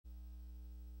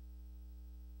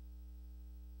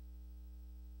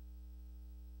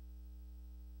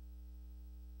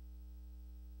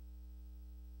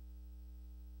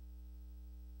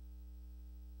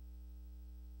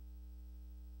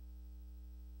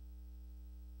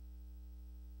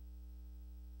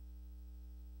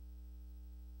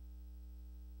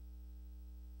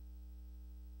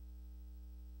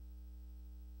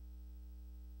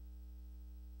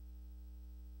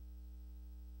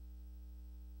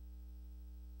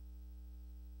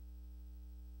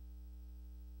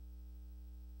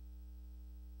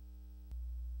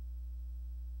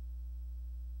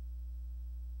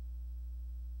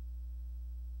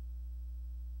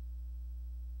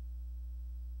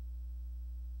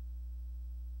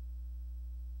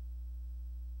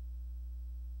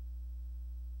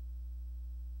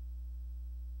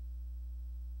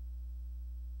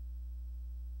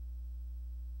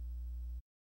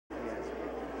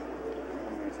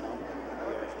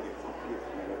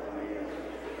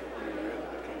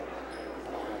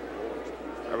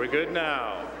we good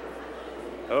now?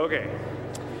 Okay.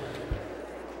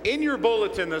 In your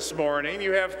bulletin this morning,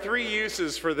 you have 3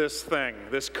 uses for this thing,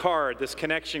 this card, this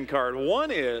connection card. One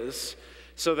is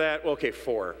so that,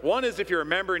 4. One is if you're a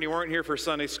member and you weren't here for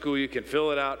Sunday school, you can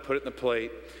fill it out, put it in the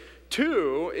plate.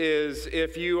 2 is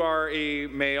if you are a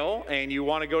male and you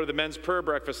want to go to the men's prayer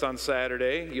breakfast on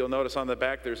Saturday, you'll notice on the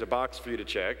back there's a box for you to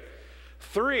check.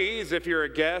 3 is if you're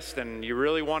a guest and you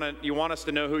really want us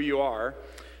to know who you are.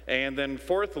 And then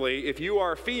fourthly, if you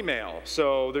are female,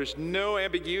 so there's no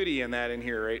ambiguity in that in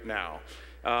here right now.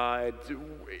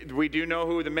 We do know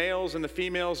who the males and the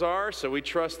females are, so we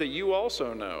trust that you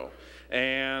also know.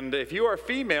 And if you are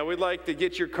female, we'd like to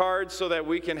get your cards so that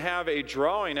we can have a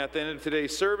drawing at the end of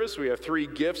today's service. We have 3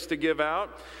 gifts to give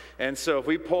out. And so if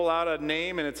we pull out a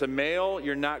name and it's a male,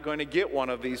 you're not going to get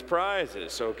one of these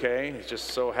prizes, okay? It just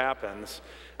so happens.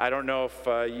 I don't know if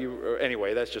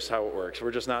anyway, that's just how it works.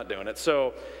 We're just not doing it.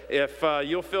 So if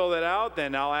you'll fill that out,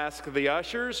 then I'll ask the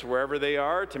ushers, wherever they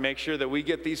are, to make sure that we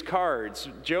get these cards.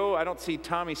 Joe, I don't see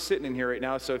Tommy sitting in here right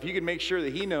now, so if you could make sure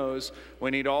that he knows we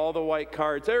need all the white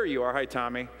cards. There you are. Hi,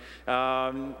 Tommy.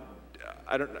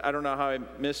 I don't know how I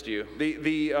missed you.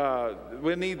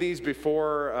 We need these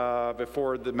before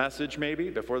the message, maybe,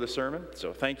 before the sermon.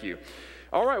 So thank you.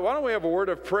 All right, why don't we have a word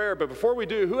of prayer? But before we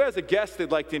do, who has a guest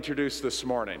they'd like to introduce this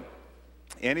morning?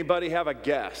 Anybody have a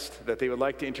guest that they would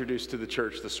like to introduce to the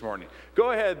church this morning?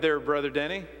 Go ahead there, Brother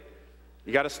Denny.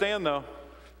 You got to stand, though.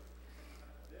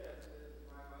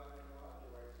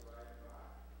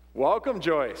 Welcome,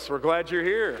 Joyce. We're glad you're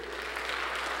here.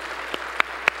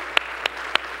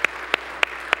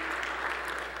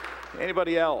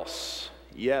 Anybody else?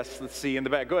 Yes, let's see in the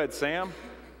back. Go ahead, Sam.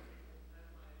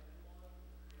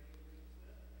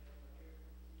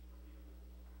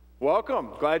 Welcome.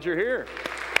 Glad you're here.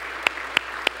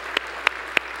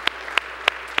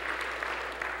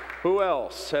 Who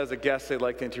else has a guest they'd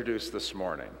like to introduce this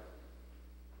morning?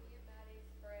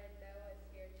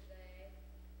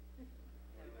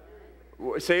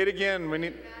 Say it again. We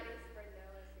need.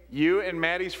 You and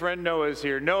Maddie's friend Noah is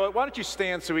here. Noah, why don't you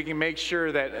stand so we can make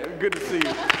sure that. Good to see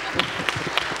you.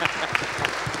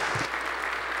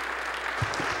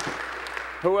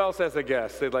 Who else has a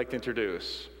guest they'd like to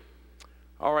introduce?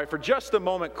 All right, for just a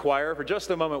moment, choir, for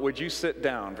just a moment, would you sit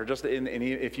down?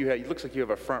 If you have, it looks like you have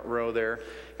a front row there.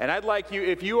 And I'd like you,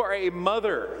 if you are a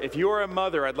mother,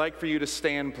 I'd like for you to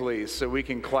stand, please, so we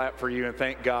can clap for you and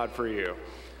thank God for you.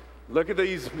 Look at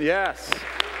these, yes.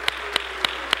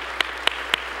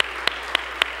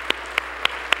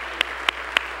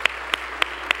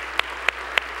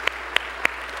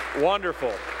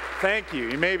 Wonderful. Thank you.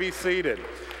 You may be seated.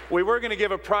 We were going to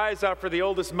give a prize out for the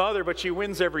oldest mother, but she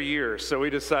wins every year, so we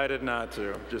decided not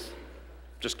to.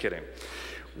 Just kidding.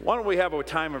 Why don't we have a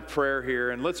time of prayer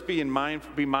here, and let's be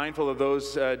mindful of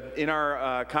those in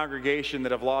our congregation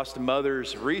that have lost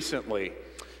mothers recently,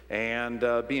 and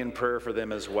be in prayer for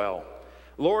them as well.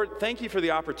 Lord, thank you for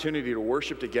the opportunity to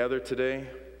worship together today.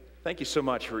 Thank you so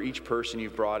much for each person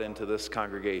you've brought into this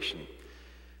congregation.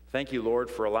 Thank you, Lord,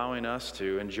 for allowing us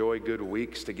to enjoy good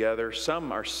weeks together.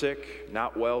 Some are sick,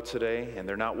 not well today, and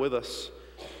they're not with us.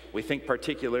 We think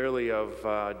particularly of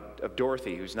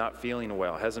Dorothy, who's not feeling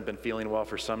well, hasn't been feeling well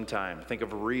for some time. Think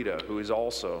of Rita, who is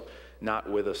also not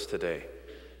with us today.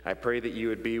 I pray that you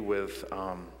would be with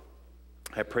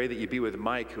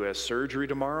Mike, who has surgery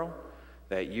tomorrow,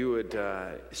 that you would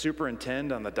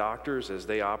superintend on the doctors as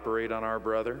they operate on our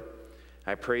brother.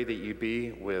 I pray that you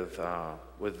be with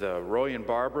Roy and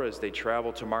Barbara as they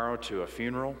travel tomorrow to a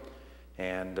funeral,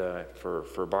 and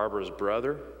for Barbara's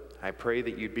brother. I pray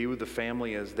that you'd be with the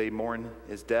family as they mourn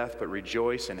his death, but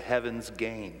rejoice in heaven's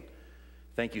gain.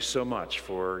 Thank you so much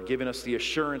for giving us the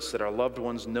assurance that our loved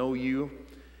ones know you,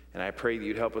 and I pray that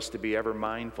you'd help us to be ever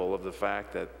mindful of the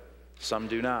fact that some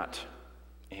do not,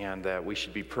 and that we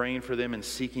should be praying for them and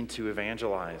seeking to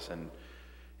evangelize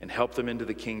and help them into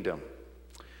the kingdom.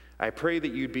 I pray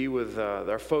that you'd be with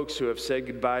our folks who have said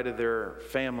goodbye to their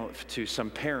family, to some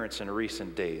parents in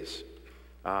recent days.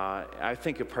 I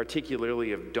think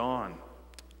particularly of Dawn,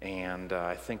 and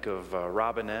I think of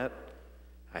Robinette.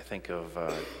 I think of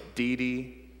Dee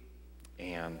Dee,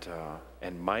 and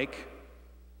Mike,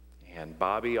 and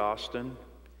Bobby Austin,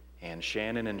 and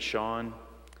Shannon and Sean,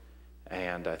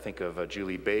 and I think of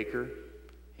Julie Baker,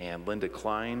 and Linda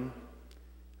Klein.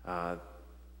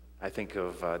 I think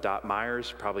of Dot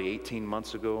Myers, probably 18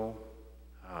 months ago.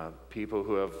 People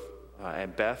who have,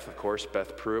 and Beth, of course,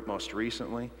 Beth Pruitt most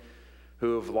recently,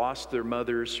 who have lost their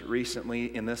mothers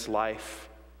recently in this life.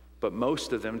 But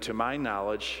most of them, to my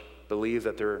knowledge, believe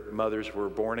that their mothers were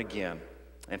born again.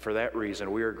 And for that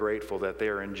reason, we are grateful that they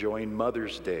are enjoying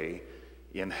Mother's Day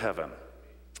in heaven.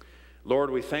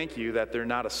 Lord, we thank you that there's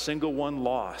not a single one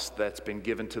lost that's been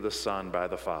given to the Son by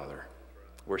the Father.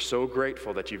 We're so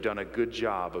grateful that you've done a good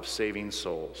job of saving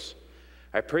souls.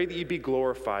 I pray that you be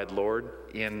glorified, Lord,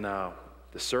 in the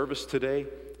service today,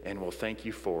 and we'll thank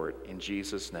you for it. In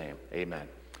Jesus' name, amen.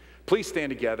 Please stand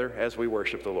together as we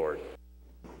worship the Lord.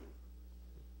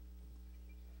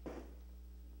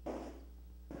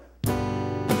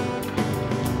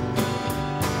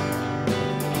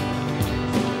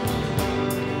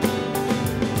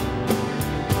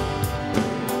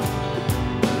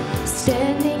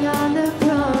 Standing on the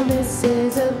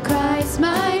promises of Christ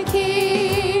my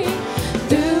King,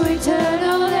 through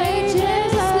eternal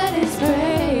ages let his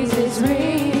praises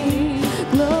ring.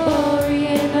 Glory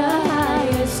in the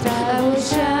highest I will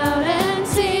shout and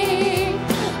sing.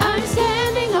 I'm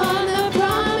standing on the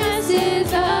promises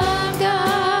of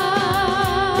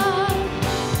God.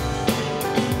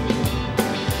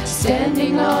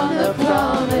 Standing on the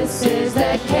promises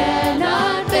that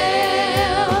cannot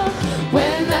fail.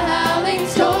 When the howling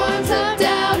storms of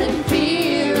doubt and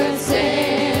fear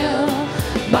assail,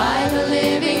 by the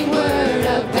living word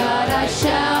of God I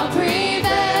shall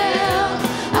prevail.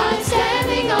 I'm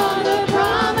standing on the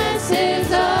promises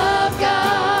of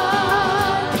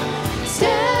God.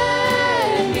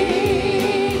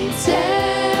 Standing,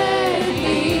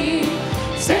 standing,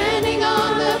 standing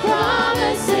on the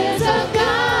promises of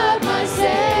God, my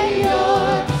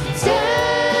Savior.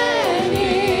 Standing,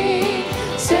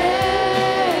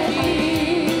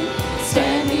 standing,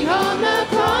 standing on the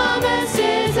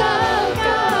promises of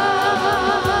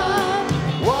God.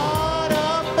 What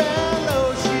a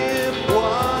fellowship,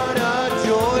 what a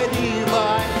joy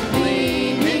divine,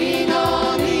 Leaning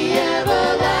on the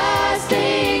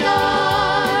everlasting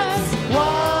arms.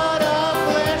 what a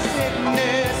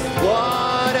blessedness,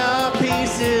 what a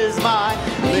peace is mine,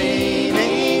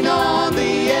 leaning on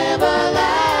the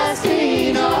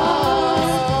everlasting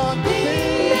arms.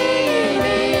 Leaning,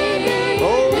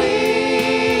 Oh,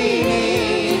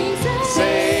 leaning,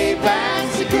 safe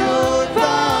and secure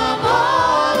from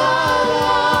all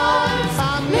alarms.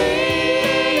 I'm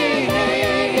leaning,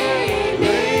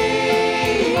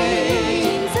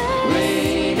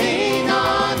 leaning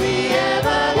on the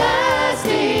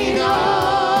everlasting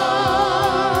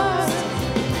arms.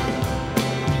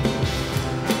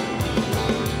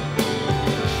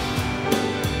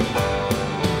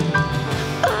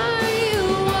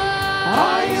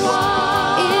 Are you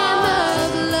washed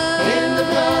in the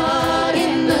blood,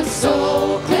 in the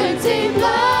soul-cleansing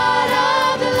blood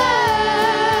of the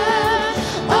Lamb?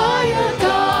 Are your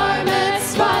garments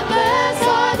spotless?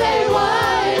 Are they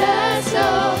white as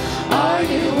snow? Are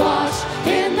you washed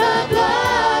in the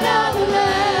blood of the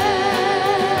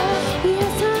Lamb?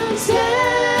 Yes, I'm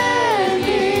standing,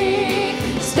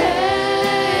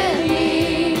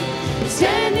 standing,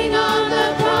 standing on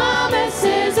the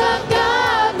promises of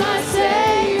God, my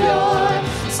Savior.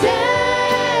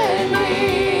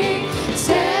 Standing,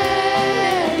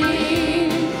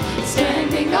 standing,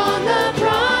 standing on the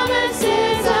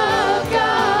promises of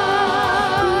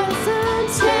God. Yes, I'm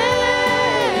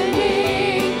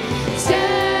standing,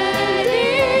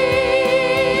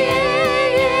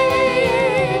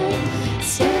 standing,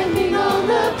 standing on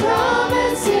the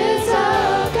promises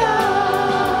of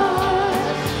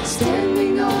God.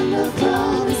 Standing on the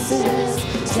promises,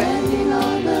 standing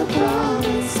on the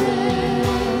promises.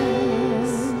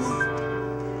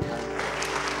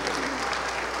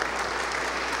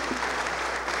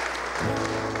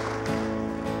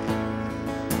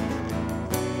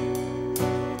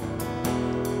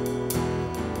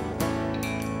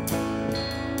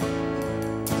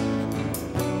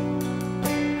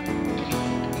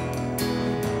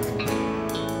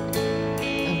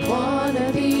 I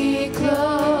wanna be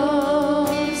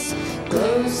close,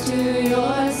 close to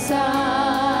your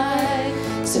side,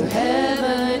 so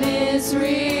heaven is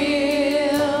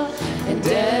real and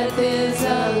death is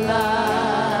a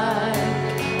lie.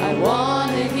 I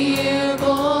wanna hear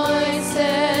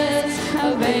voices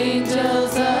of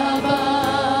angels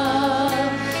above,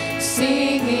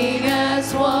 singing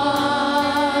as one.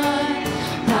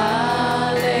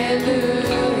 Hallelujah.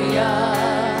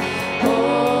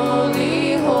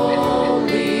 Holy,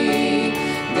 holy,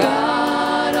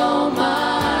 God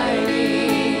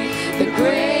Almighty, the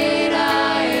great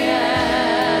I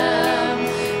am,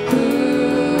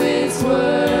 who is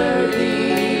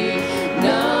worthy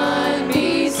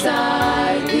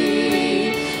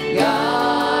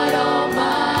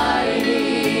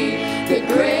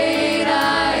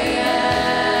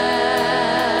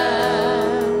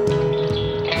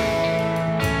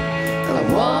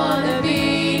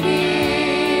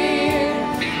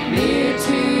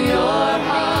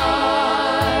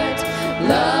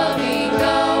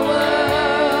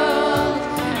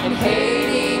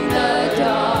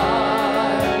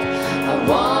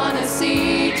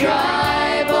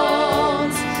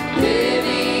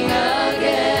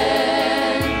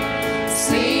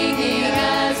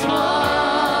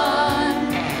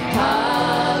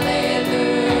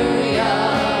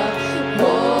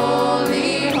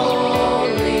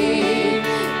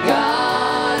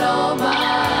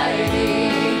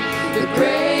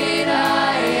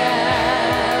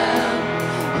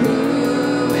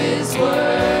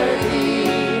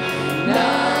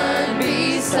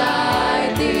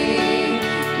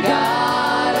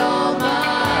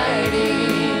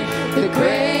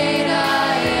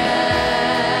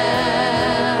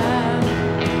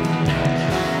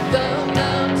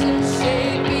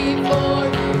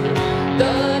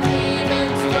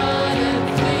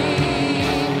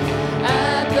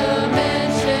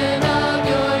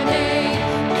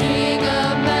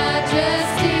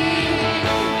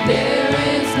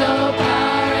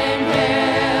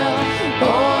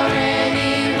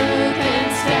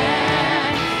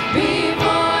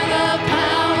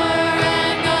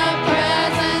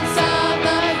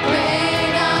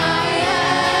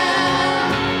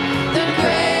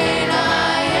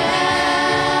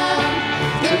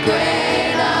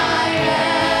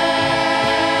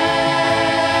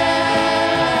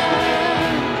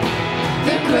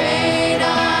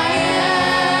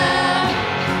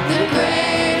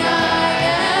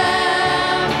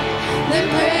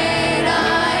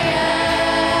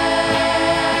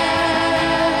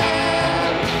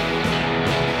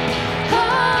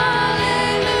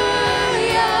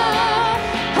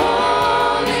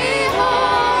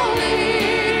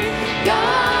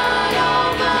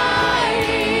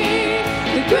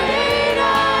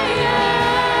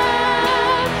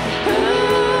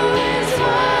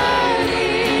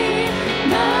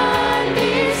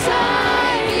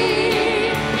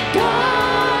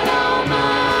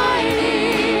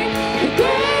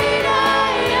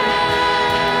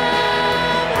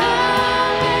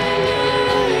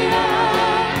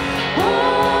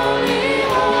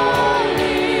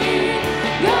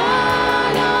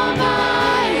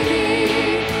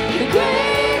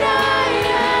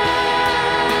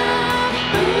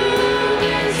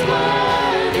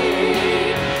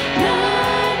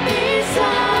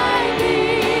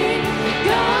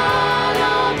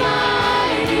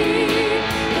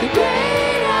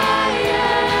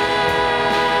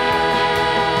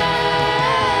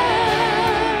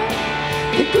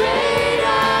the great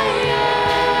I am,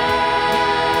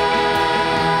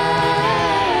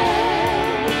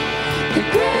 the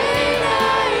great I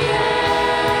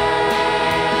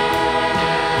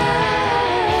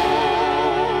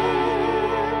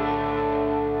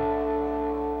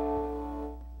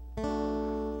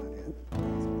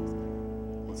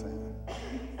What's that?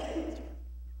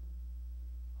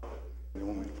 You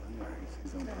want me to play?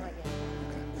 He's on play.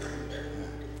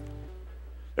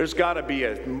 There's got to be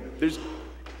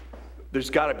there's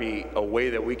got to be a way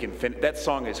that we can finish. That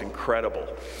song is incredible.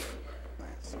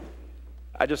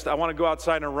 Nice. I want to go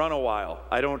outside and run a while.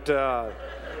 I don't.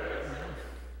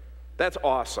 That's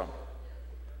awesome.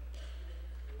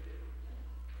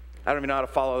 I don't even know how to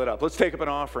follow that up. Let's take up an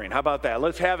offering. How about that?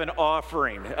 Let's have an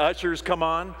offering. Ushers, come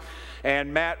on.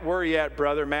 And Matt, where are you at,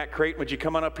 brother? Matt Creighton, would you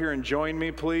come on up here and join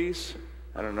me, please?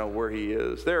 I don't know where he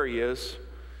is. There he is.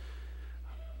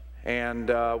 And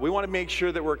we want to make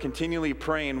sure that we're continually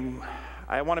praying.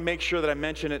 I want to make sure that I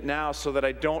mention it now so that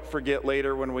I don't forget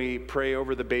later when we pray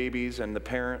over the babies and the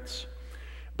parents.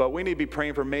 But we need to be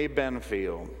praying for May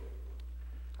Benfield.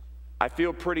 I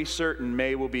feel pretty certain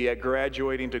May will be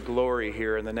graduating to glory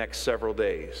here in the next several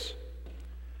days.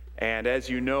 And as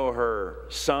you know, her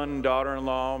son,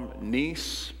 daughter-in-law,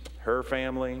 niece, her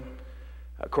family,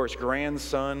 of course,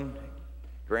 grandson,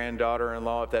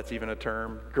 granddaughter-in-law, if that's even a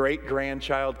term,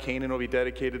 great-grandchild, Canaan, will be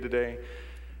dedicated today.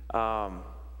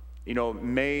 You know,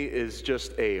 May is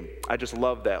I just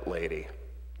love that lady.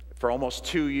 For almost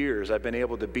 2 years, I've been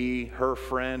able to be her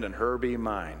friend and her be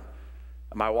mine.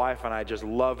 My wife and I just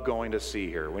love going to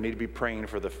see her. We need to be praying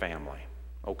for the family,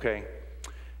 okay?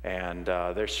 And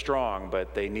they're strong,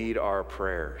 but they need our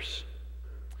prayers.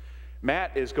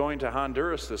 Matt is going to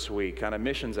Honduras this week on a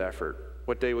missions effort.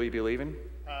 What day will you be leaving?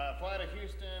 Fly to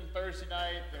Houston Thursday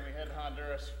night, then we head to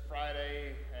Honduras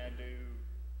Friday and do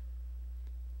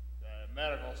the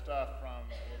medical stuff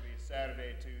will be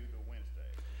Saturday to the Wednesday.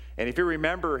 And if you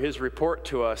remember his report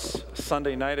to us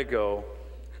Sunday night ago,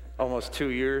 almost 2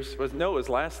 years, it was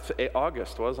last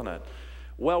August, wasn't it?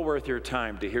 Well worth your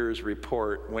time to hear his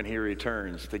report when he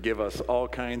returns to give us all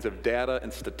kinds of data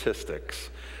and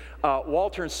statistics.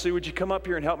 Walter and Sue, would you come up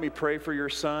here and help me pray for your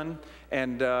son?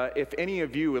 And if any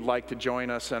of you would like to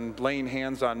join us in laying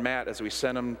hands on Matt as we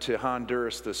send him to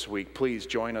Honduras this week, please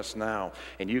join us now.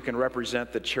 And you can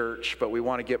represent the church, but we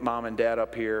want to get mom and dad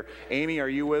up here. Amy, are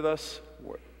you with us?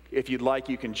 If you'd like,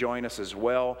 you can join us as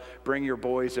well. Bring your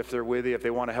boys if they're with you. If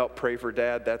they want to help pray for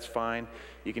Dad, that's fine.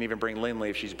 You can even bring Lindley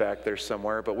if she's back there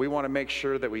somewhere. But we want to make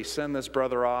sure that we send this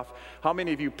brother off. How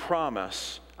many of you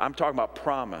promise? I'm talking about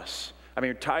promise. I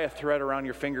mean, tie a thread around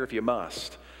your finger if you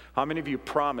must. How many of you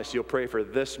promise you'll pray for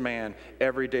this man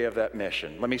every day of that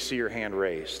mission? Let me see your hand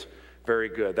raised. Very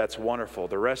good. That's wonderful.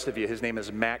 The rest of you, his name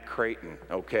is Matt Creighton,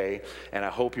 okay? And I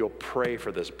hope you'll pray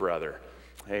for this brother.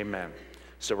 Amen.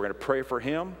 So we're going to pray for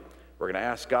him. We're going to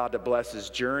ask God to bless his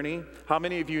journey. How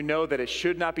many of you know that it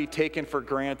should not be taken for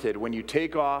granted when you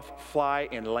take off, fly,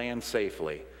 and land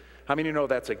safely? How many of you know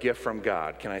that's a gift from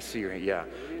God? Can I see your hand? Yeah.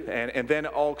 And then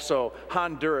also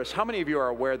Honduras. How many of you are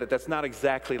aware that that's not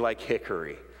exactly like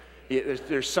Hickory?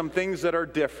 There's some things that are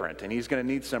different, and he's going to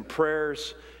need some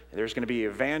prayers. There's going to be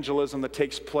evangelism that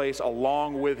takes place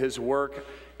along with his work.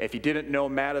 If you didn't know,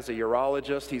 Matt is a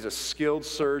urologist. He's a skilled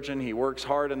surgeon. He works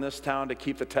hard in this town to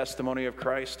keep the testimony of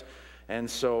Christ. And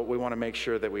so we want to make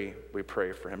sure that we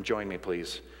pray for him. Join me,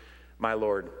 please. My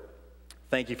Lord,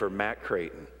 thank you for Matt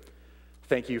Creighton.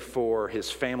 Thank you for his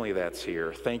family that's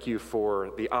here. Thank you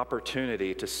for the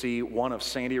opportunity to see one of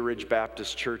Sandy Ridge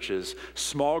Baptist Church's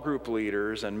small group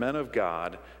leaders and men of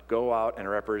God go out and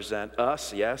represent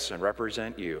us, yes, and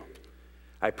represent you.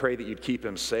 I pray that you'd keep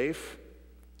him safe.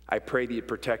 I pray that you'd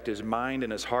protect his mind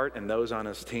and his heart and those on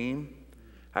his team.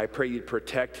 I pray you'd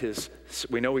protect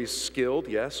we know he's skilled,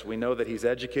 yes. We know that he's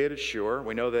educated, sure.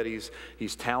 We know that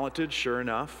he's talented, sure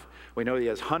enough. We know he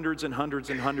has hundreds and hundreds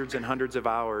and hundreds and hundreds of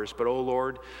hours. But, oh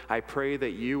Lord, I pray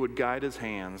that you would guide his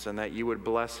hands and that you would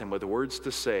bless him with words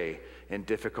to say in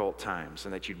difficult times,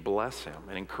 and that you'd bless him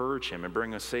and encourage him and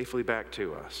bring us safely back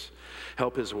to us.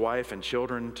 Help his wife and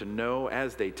children to know,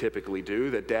 as they typically do,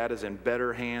 that Dad is in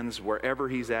better hands wherever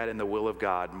he's at in the will of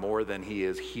God more than he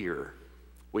is here.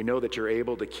 We know that you're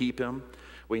able to keep him.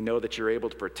 We know that you're able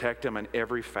to protect him in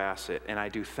every facet. And I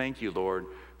do thank you, Lord,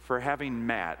 for having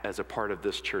Matt as a part of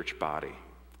this church body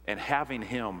and having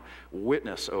him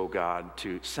witness, oh God,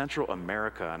 to Central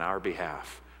America on our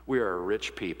behalf. We are a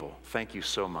rich people. Thank you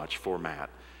so much for Matt.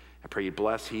 I pray you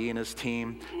bless he and his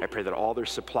team. I pray that all their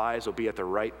supplies will be at the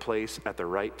right place at the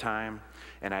right time.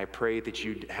 And I pray that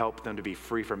you'd help them to be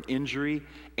free from injury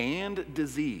and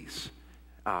disease.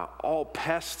 all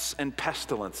pests and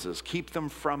pestilences, keep them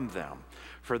from them.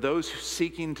 For those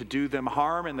seeking to do them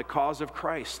harm in the cause of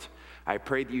Christ, I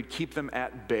pray that you'd keep them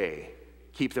at bay.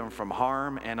 Keep them from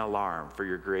harm and alarm for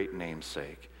your great name's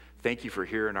sake. Thank you for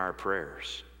hearing our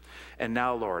prayers. And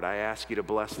now, Lord, I ask you to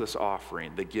bless this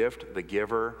offering, the gift, the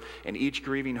giver, and each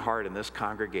grieving heart in this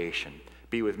congregation.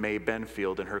 Be with May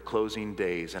Benfield in her closing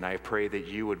days, and I pray that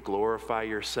you would glorify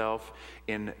yourself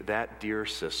in that dear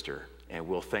sister. And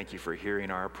we'll thank you for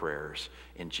hearing our prayers.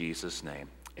 In Jesus' name,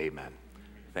 amen.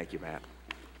 Thank you, Matt.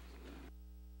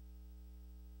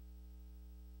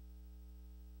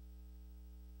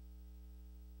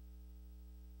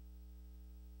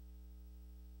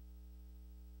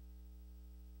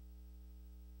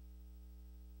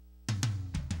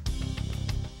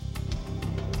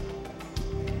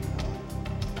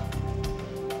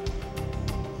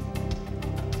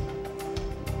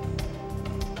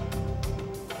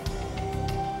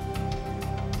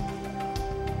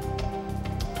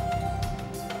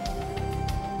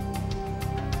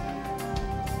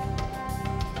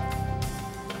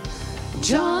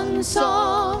 John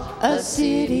saw a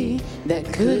city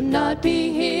that could not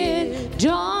be hid.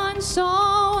 John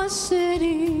saw a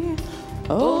city,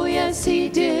 oh yes he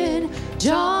did.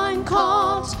 John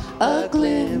caught a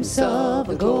glimpse of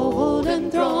a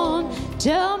golden throne.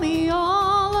 Tell me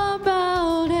all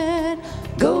about it,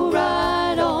 go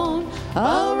right on.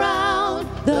 Around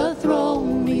the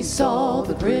throne he saw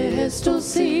the crystal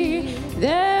sea.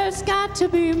 There's got to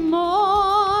be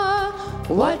more,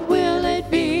 what will it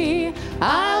be?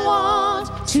 I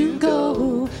want to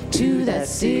go to that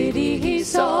city he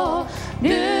saw,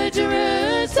 New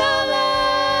Jerusalem.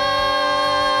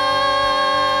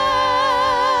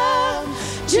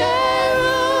 Jerusalem,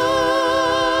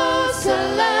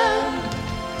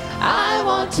 I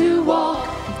want to walk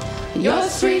your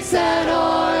streets that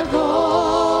are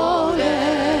golden,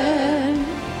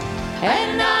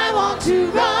 and I want to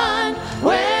run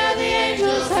where the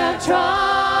angels have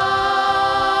trod.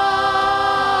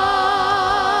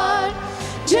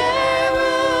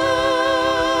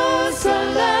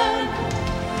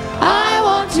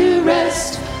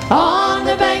 On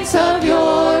the banks of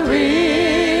your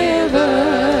river,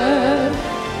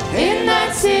 in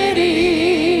that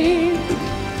city,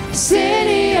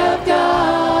 city of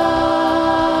God.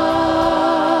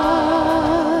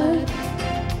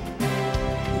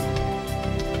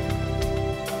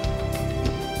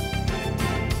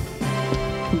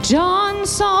 John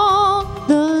saw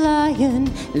the lion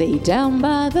lay down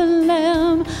by the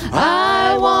lamb.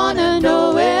 I wanna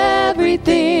know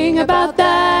everything about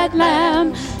that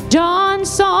lamb. John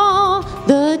saw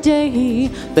the day,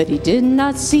 but he did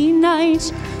not see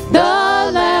night.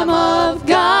 The Lamb of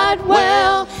God,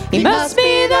 well, he must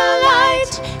be the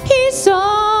light. He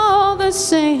saw the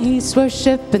saints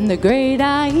worshiping the great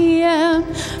I Am,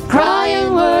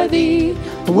 crying, worthy,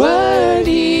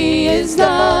 worthy is the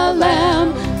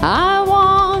Lamb. I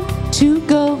want to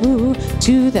go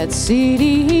to that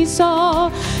city he saw,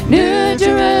 New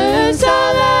Jerusalem.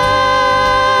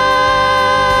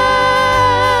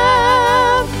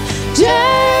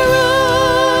 Jerusalem,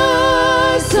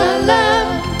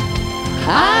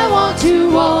 I want to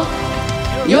walk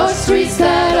your streets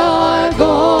that are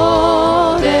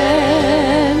golden,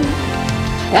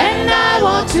 and I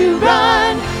want to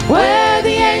run where the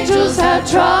angels have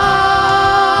trod.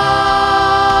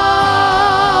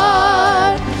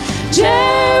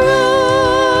 Jerusalem,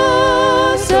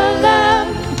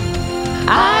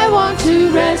 I want to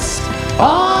rest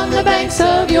on the banks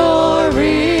of your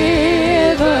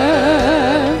river,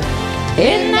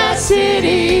 in that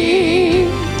city,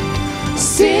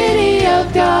 city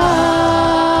of God.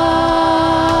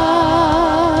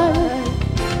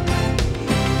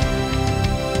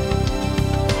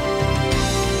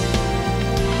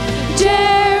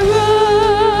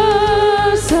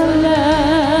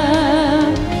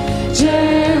 Jerusalem,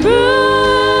 Jerusalem,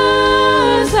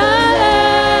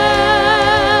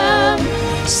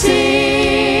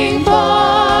 sing for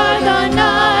the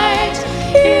night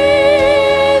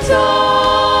is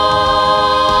on.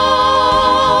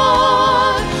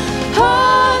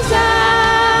 Hosanna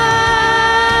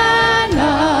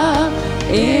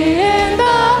in the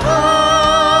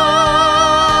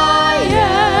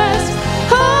highest.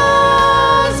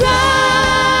 Hosanna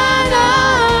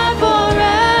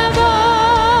forever,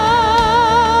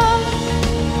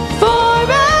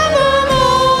 forevermore.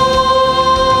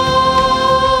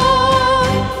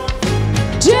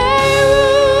 Jerusalem,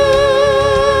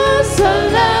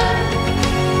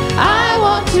 I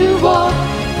want to walk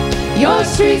your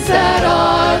streets that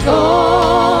are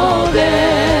golden,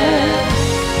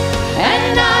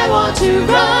 and I want to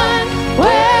run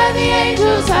where the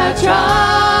angels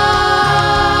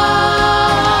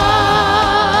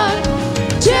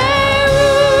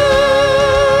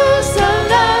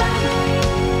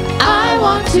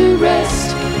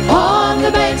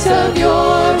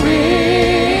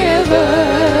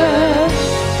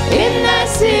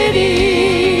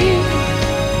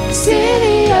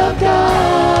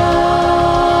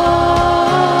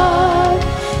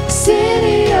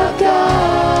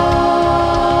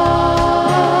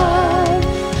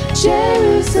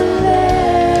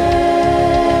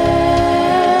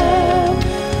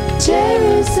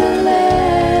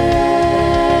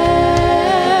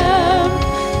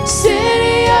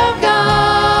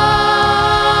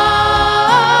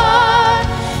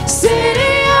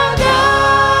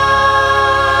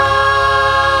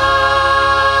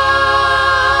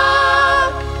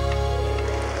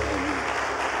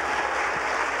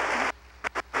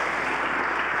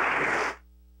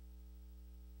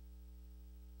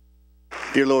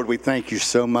Dear Lord, we thank you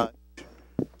so much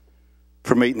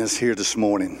for meeting us here this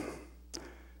morning.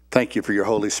 Thank you for your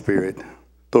Holy Spirit.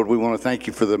 Lord, we want to thank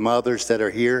you for the mothers that are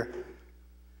here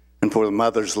and for the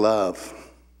mother's love.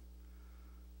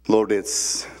 Lord,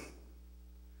 it's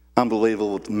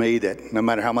unbelievable to me that no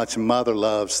matter how much a mother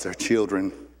loves their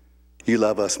children, you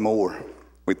love us more.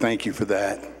 We thank you for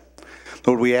that.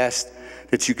 Lord, we ask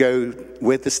that you go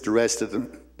with us the rest of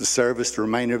the service, the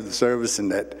remainder of the service,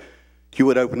 and that you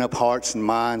would open up hearts and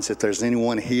minds if there's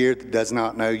anyone here that does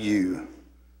not know you,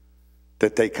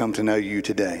 that they come to know you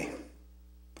today.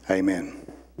 Amen.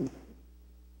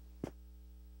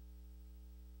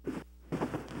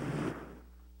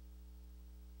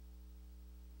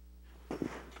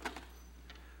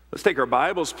 Let's take our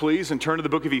Bibles, please, and turn to the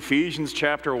book of Ephesians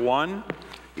chapter 1.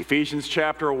 Ephesians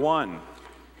chapter 1.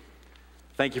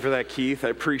 Thank you for that, Keith. I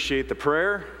appreciate the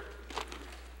prayer.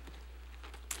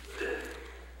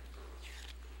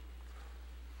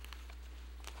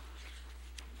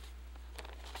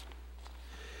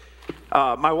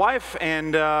 My wife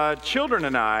and children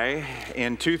and I,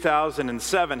 in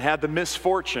 2007, had the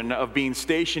misfortune of being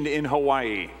stationed in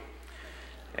Hawaii.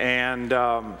 And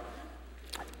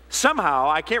somehow,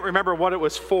 I can't remember what it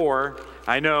was for.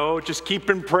 I know, just keep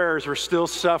in prayers, we're still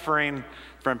suffering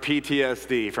from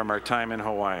PTSD from our time in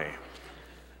Hawaii.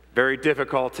 Very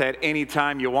difficult at any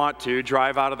time you want to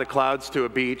drive out of the clouds to a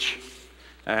beach.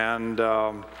 And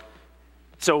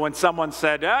so when someone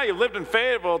said, you lived in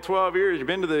Fayetteville 12 years, you've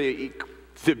been to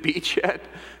the beach yet?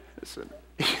 I said,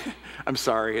 I'm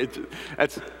sorry.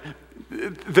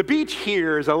 The beach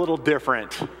here is a little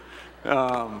different.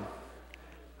 I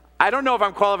don't know if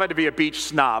I'm qualified to be a beach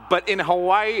snob, but in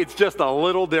Hawaii, it's just a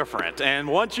little different. And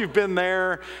once you've been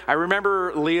there, I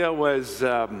remember Leah was,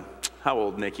 how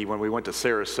old, Nikki, when we went to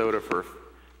Sarasota for,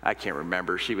 I can't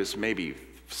remember, she was maybe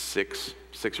six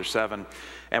or seven.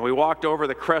 And we walked over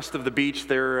the crest of the beach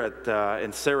there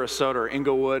in Sarasota or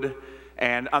Inglewood.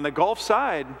 And on the Gulf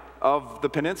side of the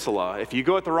peninsula, if you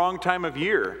go at the wrong time of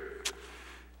year,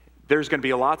 there's going to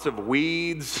be lots of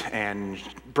weeds and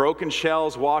broken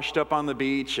shells washed up on the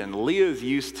beach. And Leah's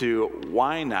used to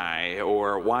Waianae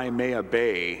or Waimea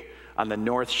Bay on the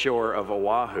north shore of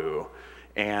Oahu.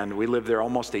 And we lived there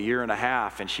almost a year and a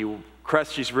half. And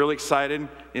she's really excited,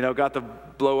 got the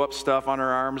blow-up stuff on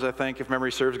her arms, I think, if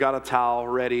memory serves, got a towel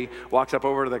ready, walks up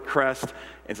over to the crest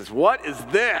and says, "What is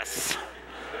this?"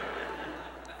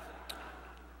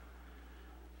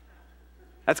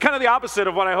 That's kind of the opposite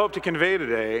of what I hope to convey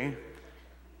today.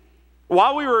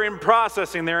 While we were in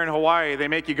processing there in Hawaii, they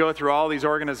make you go through all these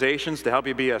organizations to help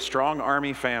you be a strong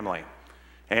Army family.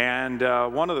 And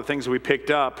one of the things we picked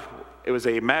up, it was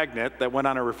a magnet that went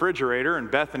on a refrigerator,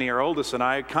 and Bethany, our oldest, and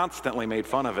I constantly made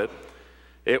fun of it.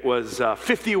 It was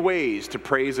 50 ways to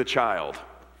praise a child.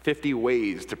 50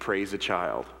 ways to praise a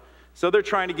child. So they're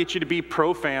trying to get you to be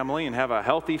pro-family and have a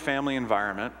healthy family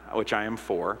environment, which I am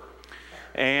for.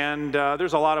 And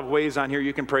there's a lot of ways on here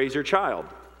you can praise your child.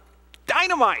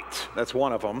 Dynamite, that's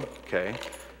one of them, okay.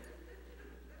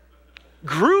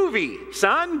 Groovy,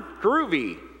 son,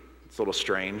 groovy. It's a little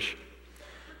strange.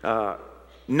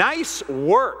 Nice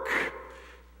work.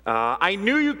 I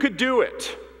knew you could do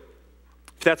it.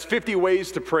 That's 50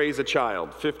 ways to praise a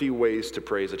child. 50 ways to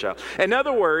praise a child. In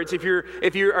other words, if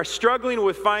you are struggling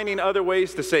with finding other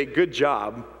ways to say good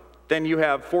job, then you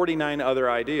have 49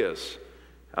 other ideas.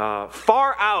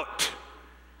 Far out.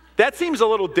 That seems a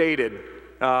little dated.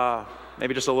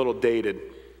 Maybe just a little dated.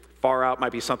 Far out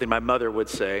might be something my mother would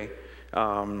say.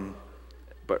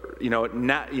 But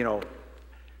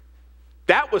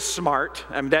that was smart.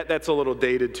 I mean, that's a little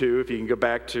dated too. If you can go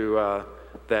back to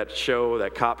that show,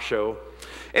 that cop show.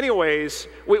 Anyways,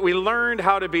 we learned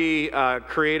how to be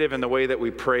creative in the way that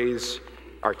we praise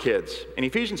our kids. In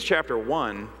Ephesians chapter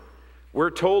 1, we're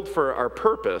told for our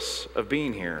purpose of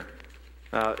being here.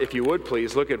 If you would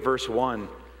please, look at verse 1.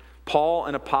 Paul,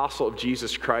 an apostle of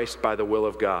Jesus Christ by the will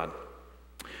of God.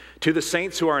 To the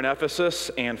saints who are in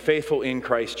Ephesus and faithful in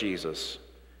Christ Jesus.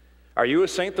 Are you a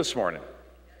saint this morning?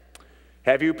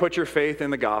 Have you put your faith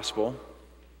in the gospel?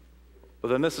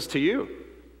 Well, then this is to you.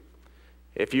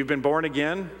 If you've been born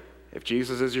again, if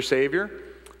Jesus is your Savior,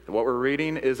 then what we're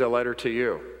reading is a letter to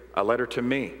you, a letter to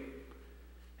me.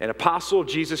 An apostle of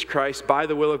Jesus Christ by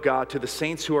the will of God to the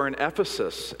saints who are in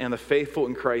Ephesus and the faithful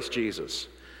in Christ Jesus.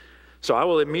 So I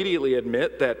will immediately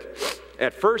admit that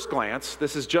at first glance,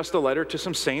 this is just a letter to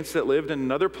some saints that lived in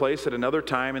another place at another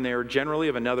time, and they are generally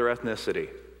of another ethnicity.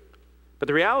 But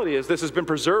the reality is this has been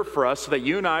preserved for us so that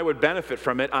you and I would benefit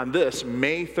from it on this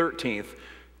May 13th,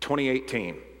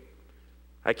 2018.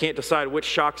 I can't decide which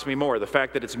shocks me more, the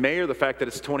fact that it's May or the fact that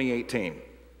it's 2018.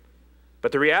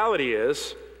 But the reality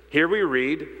is Here we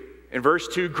read in verse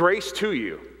 2, grace to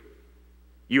you.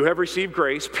 You have received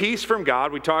grace, peace from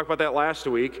God. We talked about that last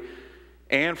week.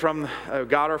 And from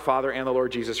God our Father and the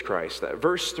Lord Jesus Christ.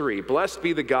 Verse 3, blessed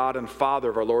be the God and Father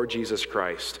of our Lord Jesus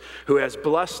Christ, who has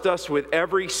blessed us with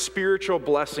every spiritual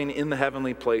blessing in the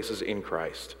heavenly places in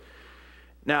Christ.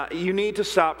 Now, you need to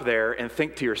stop there and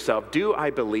think to yourself, do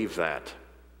I believe that?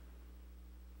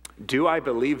 Do I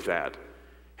believe that?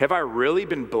 Have I really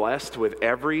been blessed with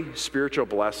every spiritual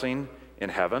blessing in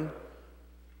heaven?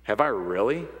 Have I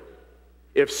really?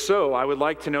 If so, I would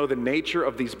like to know the nature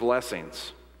of these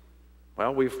blessings.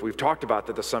 Well, we've talked about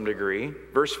that to some degree.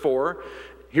 Verse 4,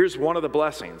 here's one of the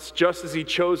blessings. Just as he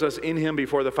chose us in him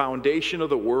before the foundation of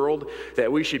the world,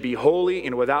 that we should be holy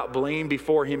and without blame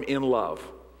before him in love,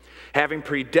 having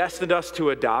predestined us to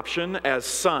adoption as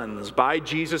sons by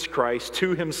Jesus Christ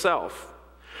to himself,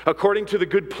 according to the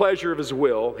good pleasure of his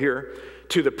will, here,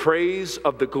 to the praise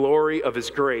of the glory of his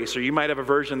grace. Or you might have a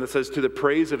version that says, to the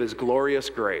praise of his glorious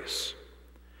grace.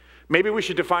 Maybe we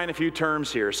should define a few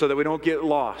terms here so that we don't get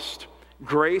lost.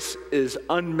 Grace is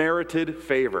unmerited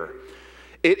favor.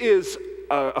 It is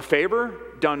a favor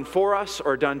done for us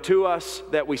or done to us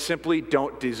that we simply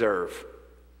don't deserve.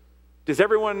 Does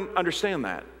everyone understand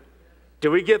that? Do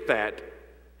we get that?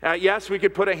 Yes, we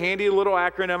could put a handy little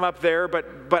acronym up there,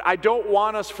 but I don't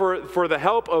want us, for the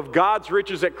help of God's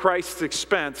riches at Christ's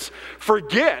expense,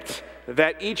 forget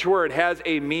that each word has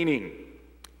a meaning.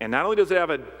 And not only does it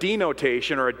have a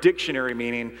denotation or a dictionary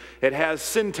meaning, it has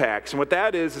syntax. And what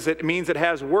that is it means it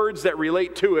has words that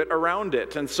relate to it around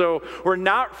it. And so we're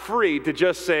not free to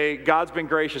just say, God's been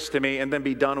gracious to me, and then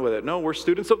be done with it. No, we're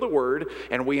students of the Word,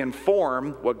 and we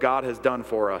inform what God has done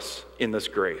for us in this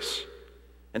grace.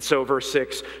 And so verse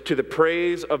 6, to the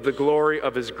praise of the glory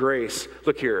of his grace,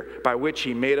 look here, by which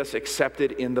he made us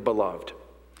accepted in the beloved.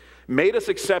 Made us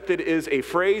accepted is a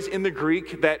phrase in the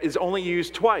Greek that is only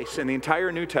used twice in the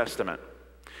entire New Testament.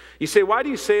 You say, why do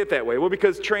you say it that way? Well,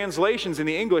 because translations in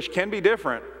the English can be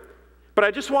different. But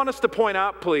I just want us to point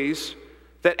out, please,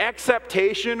 that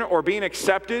acceptation or being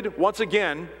accepted, once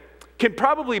again, can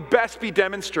probably best be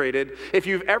demonstrated if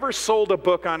you've ever sold a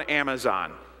book on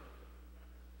Amazon.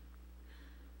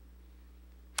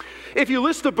 If you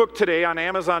list a book today on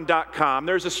Amazon.com,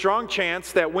 there's a strong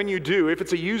chance that when you do, if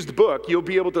it's a used book, you'll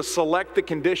be able to select the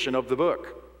condition of the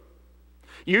book.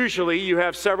 Usually, you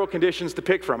have several conditions to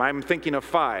pick from. I'm thinking of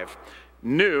 5.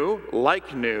 New,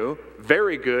 like new,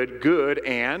 very good, good,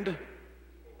 and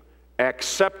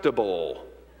acceptable.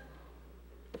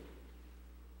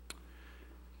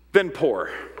 Then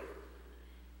poor.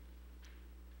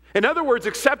 In other words,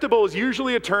 acceptable is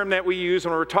usually a term that we use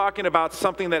when we're talking about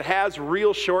something that has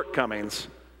real shortcomings,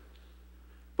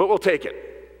 but we'll take it.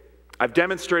 I've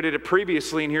demonstrated it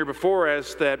previously in here before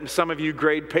as that some of you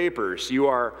grade papers. You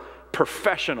are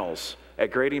professionals at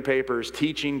grading papers,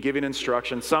 teaching, giving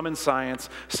instruction, some in science,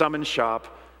 some in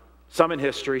shop, some in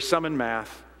history, some in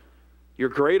math. You're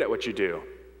great at what you do.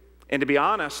 And to be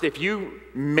honest, if you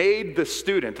made the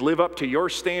student live up to your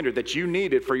standard that you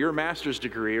needed for your master's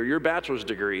degree or your bachelor's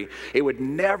degree, it would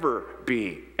never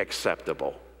be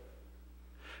acceptable.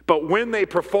 But when they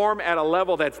perform at a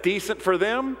level that's decent for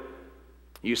them,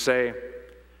 you say,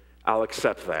 I'll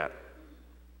accept that.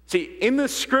 See, in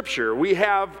this scripture, we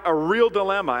have a real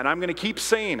dilemma, and I'm going to keep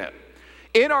saying it.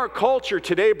 In our culture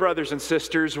today, brothers and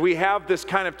sisters, we have this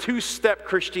kind of two-step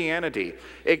Christianity.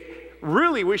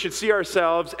 Really, we should see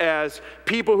ourselves as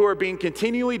people who are being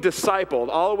continually discipled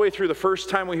all the way through the first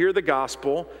time we hear the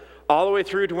gospel, all the way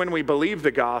through to when we believe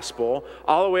the gospel,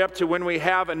 all the way up to when we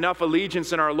have enough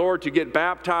allegiance in our Lord to get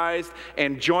baptized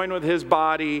and join with his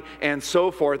body and so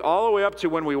forth, all the way up to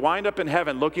when we wind up in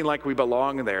heaven looking like we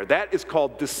belong there. That is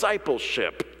called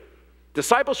discipleship.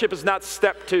 Discipleship is not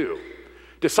step 2.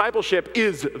 Discipleship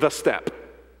is the step.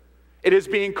 It is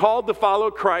being called to follow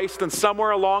Christ, and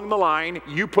somewhere along the line,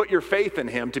 you put your faith in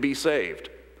him to be saved.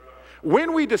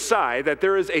 When we decide that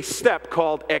there is a step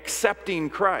called accepting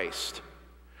Christ,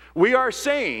 we are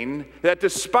saying that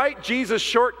despite Jesus'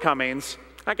 shortcomings,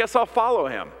 I guess I'll follow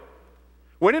him.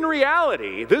 When in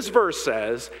reality, this verse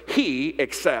says, he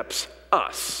accepts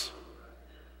us.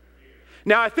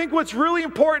 Now, I think what's really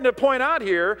important to point out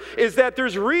here is that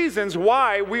there's reasons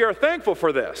why we are thankful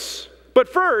for this. But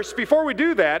first, before we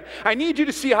do that, I need you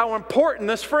to see how important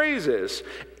this phrase is.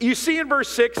 You see in verse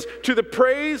 6, to the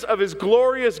praise of his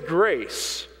glorious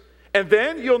grace. And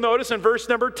then you'll notice in verse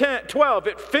number 12,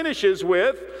 it finishes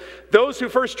with, those who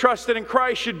first trusted in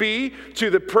Christ should be to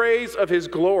the praise of his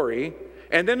glory.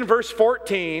 And then in verse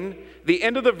 14, the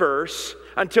end of the verse,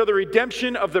 until the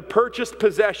redemption of the purchased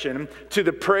possession to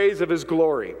the praise of his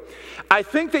glory. I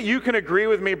think that you can agree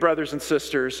with me, brothers and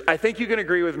sisters. I think you can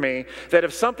agree with me that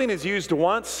if something is used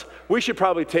once, we should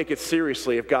probably take it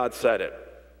seriously if God said it.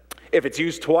 If it's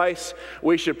used twice,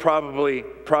 we should probably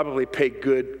pay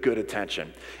good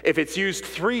attention. If it's used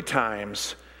 3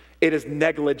 times, it is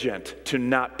negligent to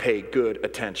not pay good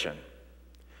attention.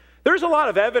 There's a lot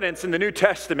of evidence in the New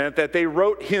Testament that they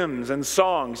wrote hymns and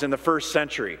songs in the first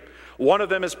century. One of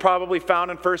them is probably found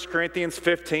in 1 Corinthians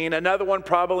 15, another one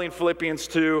probably in Philippians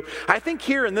 2. I think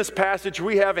here in this passage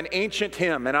we have an ancient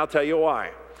hymn, and I'll tell you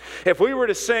why. If we were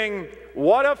to sing,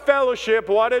 "What a fellowship,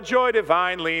 what a joy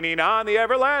divine, leaning on the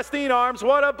everlasting arms,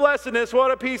 what a blessedness,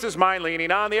 what a peace is mine,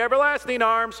 leaning on the everlasting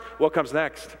arms," what comes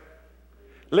next?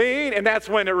 Lean, and that's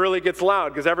when it really gets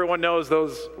loud because everyone knows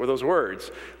those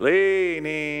words.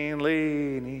 Leaning,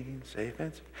 leaning, safe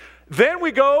and secure. Then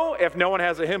we go, if no one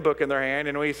has a hymn book in their hand,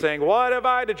 and we sing, "What have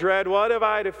I to dread, what have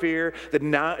I to fear?" The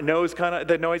noise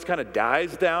kind of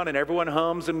dies down, and everyone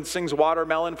hums and sings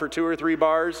Watermelon for 2 or 3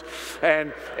 bars,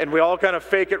 and we all kind of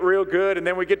fake it real good, and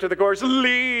then we get to the chorus,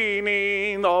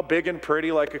 leaning, all big and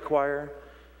pretty like a choir.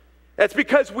 That's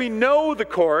because we know the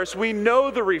chorus, we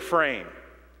know the refrain.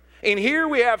 And here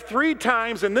we have 3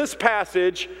 times in this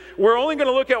passage, we're only going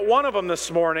to look at one of them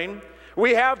this morning.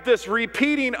 We have this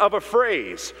repeating of a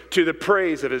phrase, "to the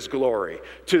praise of his glory,"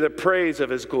 "to the praise of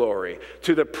his glory,"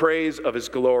 "to the praise of his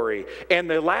glory." And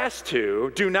the last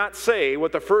 2 do not say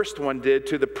what the first one did,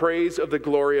 "to the praise of the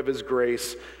glory of his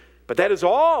grace." But that is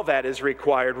all that is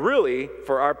required really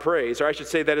for our praise, or I should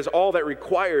say that is all that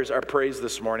requires our praise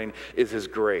this morning is his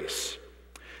grace.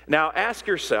 Now ask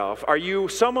yourself, are you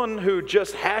someone who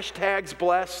just hashtags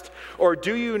blessed, or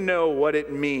do you know what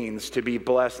it means to be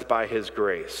blessed by his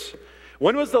grace?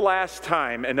 When was the last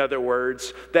time, in other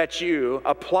words, that you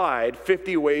applied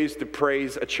 50 ways to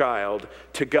praise a child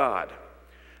to God?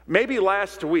 Maybe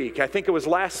last week, I think it was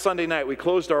last Sunday night, we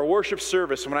closed our worship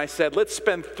service when I said, let's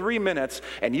spend 3 minutes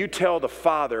and you tell the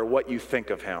Father what you think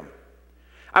of him.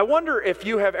 I wonder if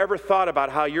you have ever thought about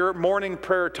how your morning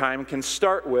prayer time can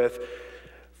start with,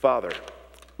 "Father,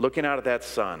 looking out at that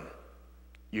sun,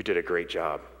 you did a great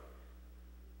job.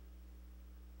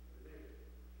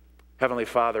 Heavenly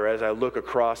Father, as I look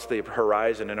across the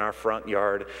horizon in our front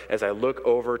yard, as I look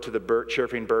over to the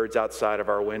chirping birds outside of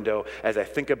our window, as I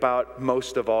think about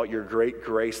most of all your great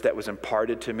grace that was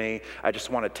imparted to me, I just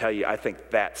want to tell you, I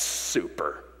think that's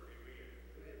superb.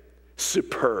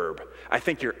 I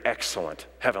think you're excellent,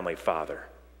 Heavenly Father."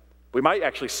 We might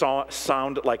actually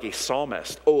sound like a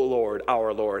psalmist. "O Lord,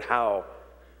 our Lord, how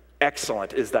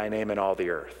excellent is thy name in all the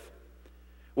earth."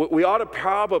 We ought to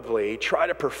probably try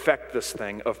to perfect this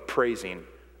thing of praising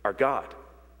our God.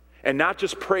 And not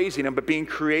just praising him, but being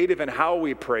creative in how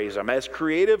we praise him. As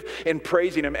creative in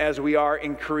praising him as we are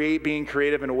in being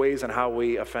creative in ways in how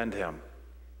we offend him.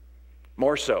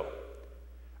 More so.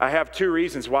 I have 2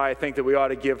 reasons why I think that we ought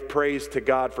to give praise to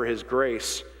God for his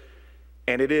grace.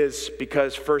 And it is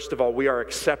because, first of all, we are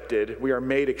accepted. We are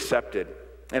made accepted.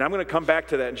 And I'm going to come back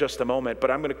to that in just a moment, but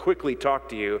I'm going to quickly talk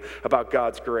to you about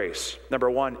God's grace. Number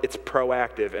 1, it's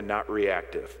proactive and not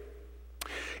reactive.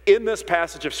 In this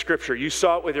passage of Scripture, you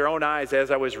saw it with your own eyes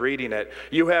as I was reading it.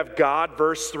 You have God,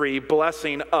 verse 3,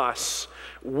 blessing us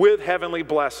with heavenly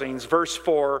blessings. Verse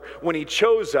 4, when he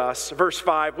chose us. Verse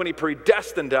 5, when he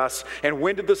predestined us. And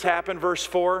when did this happen, verse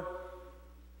 4?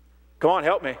 Come on,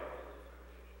 help me.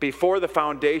 Before the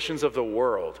foundations of the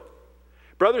world.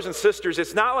 Brothers and sisters,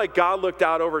 it's not like God looked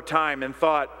out over time and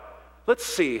thought, let's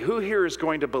see, who here is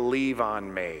going to believe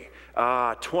on me?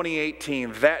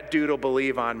 2018, that dude will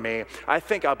believe on me. I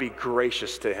think I'll be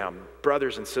gracious to him.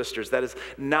 Brothers and sisters, that is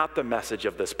not the message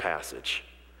of this passage.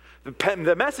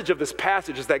 The message of this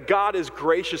passage is that God is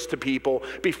gracious to people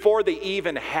before they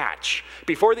even hatch,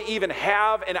 before they even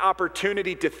have an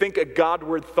opportunity to think a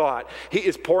Godward thought. He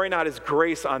is pouring out his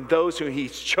grace on those who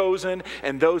he's chosen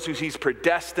and those who he's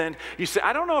predestined. You say,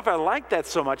 I don't know if I like that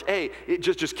so much. Hey,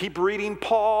 just keep reading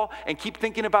Paul and keep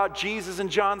thinking about Jesus in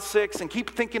John 6 and keep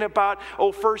thinking about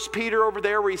 1 Peter over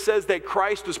there where he says that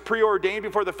Christ was preordained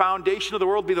before the foundation of the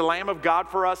world to be the Lamb of God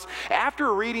for us.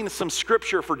 After reading some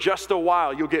scripture for just a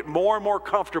while, you'll get more and more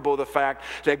comfortable with the fact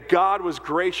that God was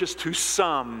gracious to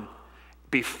some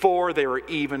before they were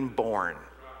even born.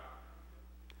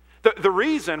 The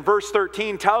reason verse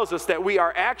 13 tells us that we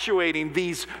are actuating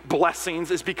these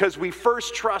blessings is because we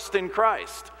first trust in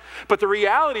Christ. But the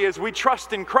reality is we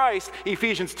trust in Christ,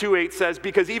 Ephesians 2:8 says,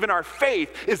 because even our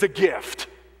faith is a gift.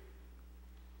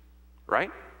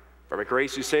 Right? For by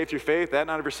grace you saved through faith, that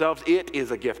not of yourselves, it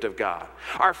is a gift of God.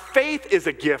 Our faith is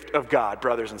a gift of God,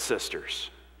 brothers and sisters.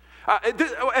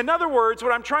 In other words,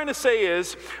 what I'm trying to say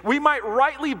is we might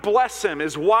rightly bless him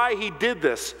is why he did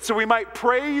this. So we might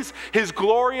praise his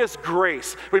glorious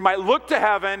grace. We might look to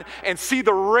heaven and see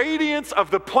the radiance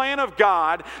of the plan of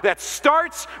God that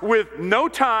starts with no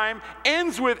time,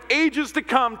 ends with ages to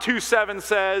come, 2:7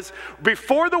 says,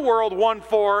 before the world,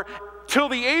 1:4, till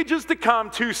the ages to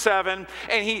come, 2:7,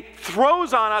 and he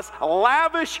throws on us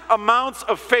lavish amounts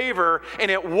of favor, and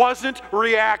it wasn't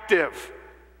reactive.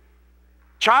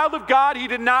 Child of God, he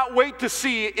did not wait to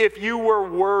see if you were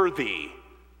worthy,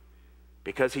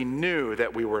 because he knew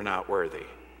that we were not worthy.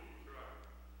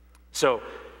 So,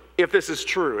 if this is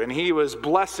true, and he was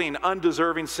blessing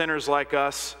undeserving sinners like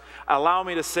us, allow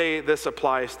me to say this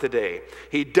applies today.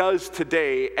 He does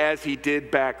today as he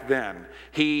did back then.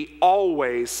 He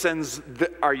always sends,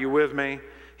 are you with me?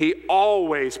 He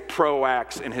always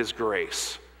proacts in his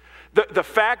grace. The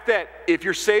fact that if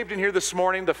you're saved in here this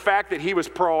morning, the fact that he was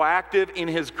proactive in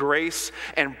his grace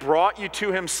and brought you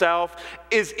to himself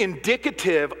is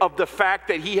indicative of the fact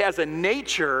that he has a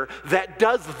nature that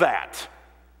does that.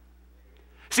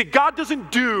 See, God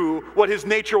doesn't do what his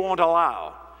nature won't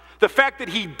allow. The fact that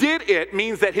he did it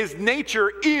means that his nature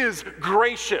is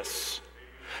gracious.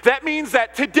 That means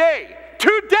that today,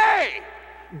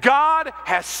 God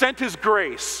has sent his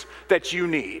grace that you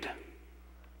need.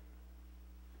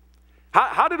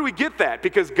 How did we get that?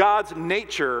 Because God's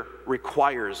nature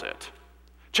requires it.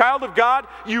 Child of God,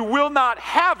 you will not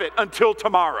have it until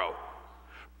tomorrow.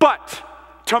 But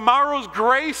tomorrow's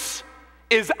grace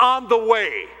is on the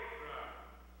way.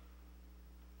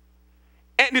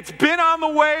 And it's been on the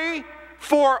way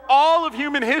for all of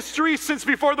human history since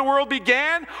before the world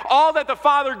began. All that the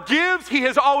Father gives, he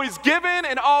has always given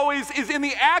and always is in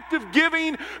the act of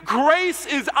giving. Grace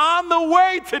is on the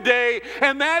way today,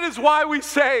 and that is why we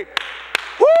say,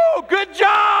 woo, good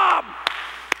job!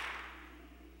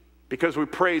 Because we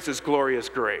praise his glorious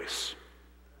grace.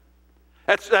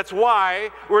 That's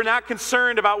why we're not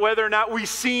concerned about whether or not we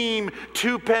seem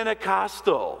too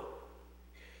Pentecostal.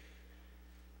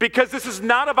 Because this is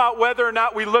not about whether or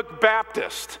not we look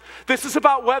Baptist. This is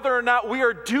about whether or not we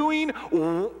are doing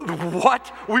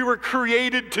what we were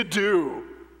created to do.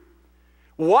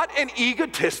 What an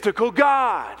egotistical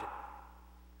God.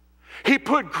 He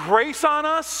put grace on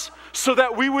us so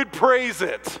that we would praise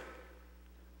it.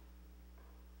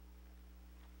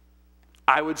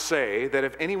 I would say that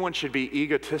if anyone should be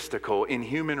egotistical in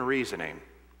human reasoning,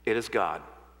 it is God.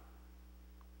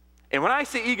 And when I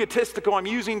say egotistical, I'm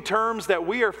using terms that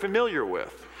we are familiar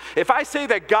with. If I say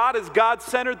that God is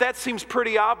God-centered, that seems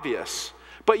pretty obvious.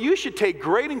 But you should take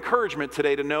great encouragement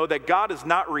today to know that God is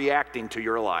not reacting to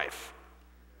your life.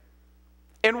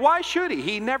 And why should he?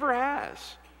 He never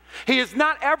has. He has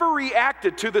not ever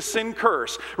reacted to the sin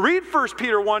curse. Read 1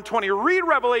 Peter 1:20. Read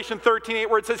Revelation 13:8,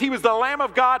 where it says he was the Lamb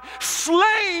of God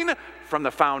slain from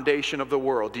the foundation of the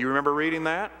world. Do you remember reading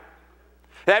that?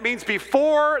 That means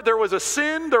before there was a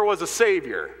sin, there was a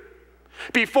Savior.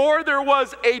 Before there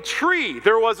was a tree,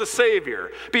 there was a Savior.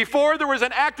 Before there was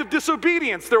an act of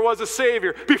disobedience, there was a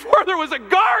Savior. Before there was a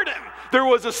garden, there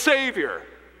was a Savior.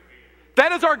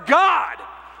 That is our God.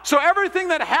 So everything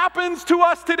that happens to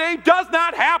us today does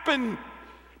not happen,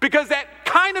 because that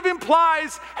kind of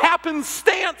implies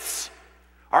happenstance.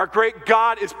 Our great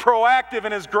God is proactive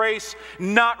in his grace,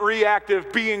 not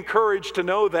reactive. Be encouraged to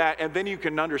know that, and then you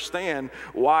can understand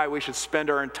why we should spend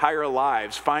our entire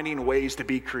lives finding ways to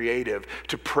be creative,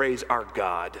 to praise our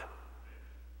God.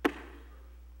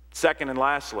 Second and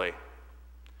lastly,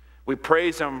 we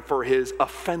praise him for his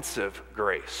offensive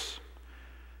grace.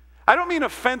 I don't mean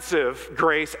offensive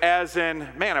grace as in,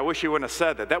 man, I wish you wouldn't have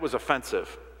said that. That was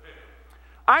offensive.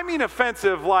 I mean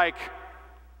offensive like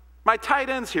my tight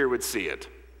ends here would see it.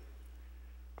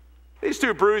 These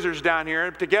two bruisers down here,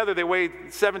 together they weigh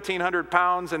 1,700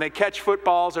 pounds and they catch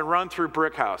footballs and run through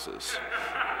brick houses.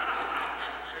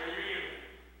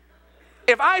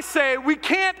 If I say we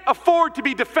can't afford to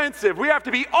be defensive, we have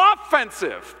to be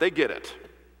offensive, they get it.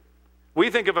 We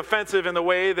think of offensive in the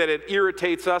way that it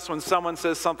irritates us when someone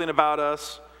says something about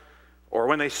us or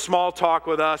when they small talk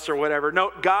with us or whatever.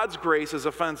 No, God's grace is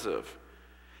offensive.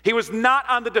 He was not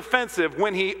on the defensive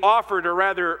when he offered, or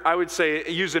rather, I would say,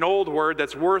 use an old word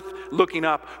that's worth looking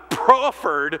up,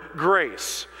 proffered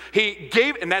grace. He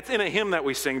gave, and that's in a hymn that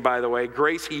we sing, by the way,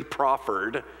 grace he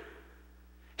proffered.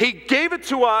 He gave it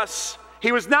to us.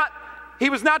 He was not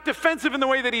defensive in the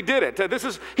way that he did it.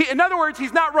 In other words,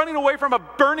 he's not running away from a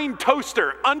burning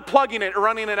toaster, unplugging it,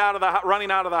 running out of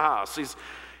the house.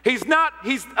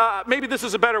 Maybe this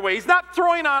is a better way. He's not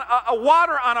throwing on a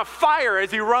water on a fire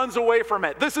as he runs away from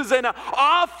it. This is an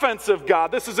offensive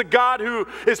God. This is a God who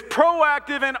is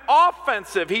proactive and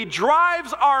offensive. He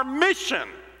drives our mission,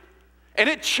 and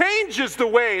it changes the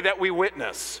way that we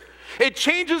witness. It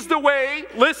changes the way,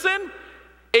 listen,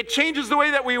 it changes the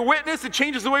way that we witness. It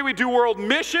changes the way we do world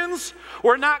missions.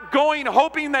 We're not going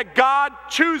hoping that God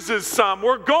chooses some.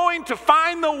 We're going to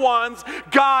find the ones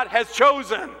God has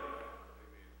chosen.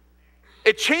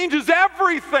 It changes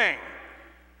everything.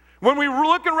 When we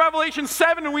look in Revelation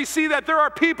 7 and we see that there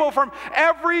are people from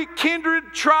every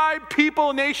kindred, tribe,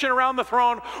 people, nation around the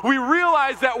throne, we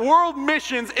realize that world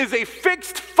missions is a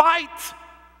fixed fight.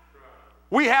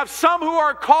 We have some who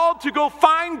are called to go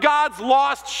find God's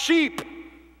lost sheep.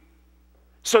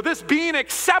 So this being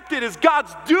accepted is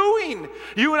God's doing.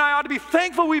 You and I ought to be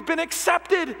thankful we've been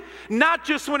accepted. Not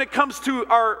just when it comes to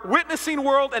our witnessing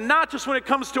world and not just when it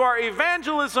comes to our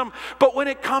evangelism, but when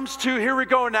it comes to, here we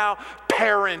go now,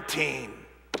 parenting.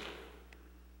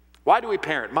 Why do we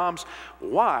parent? Moms,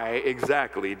 why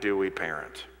exactly do we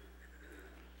parent?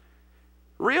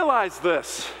 Realize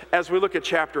this as we look at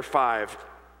chapter 5.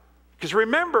 Because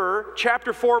remember,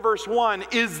 chapter 4, verse 1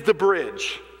 is the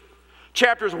bridge.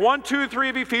 Chapters 1, 2, and 3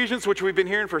 of Ephesians, which we've been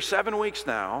hearing for 7 weeks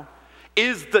now,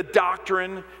 is the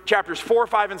doctrine. Chapters 4,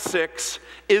 5, and 6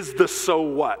 is the so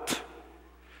what.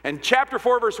 And chapter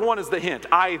 4, verse 1 is the hint.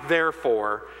 I,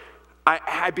 therefore,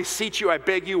 I beseech you, I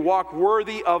beg you, walk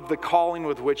worthy of the calling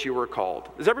with which you were called.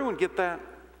 Does everyone get that?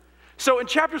 So in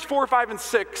chapters 4, 5, and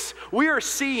 6, we are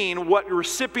seeing what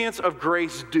recipients of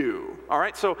grace do. All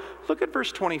right, so look at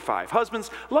verse 25. Husbands,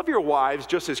 love your wives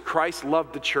just as Christ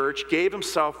loved the church, gave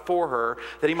himself for her,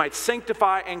 that he might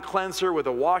sanctify and cleanse her with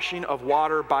a washing of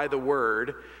water by the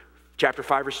word. Chapter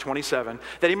 5, verse 27,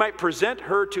 that he might present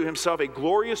her to himself a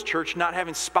glorious church, not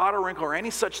having spot or wrinkle or any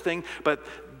such thing, but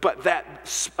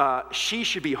that she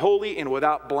should be holy and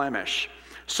without blemish.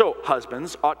 So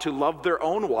husbands ought to love their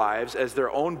own wives as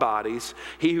their own bodies.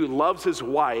 He who loves his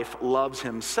wife loves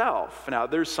himself. Now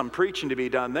there's some preaching to be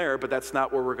done there, but that's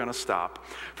not where we're going to stop.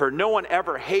 For no one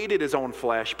ever hated his own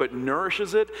flesh, but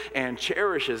nourishes it and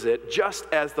cherishes it, just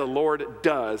as the Lord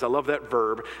does. I love that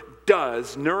verb.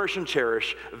 Does nourish and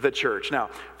cherish the church.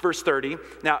 Now, verse 30.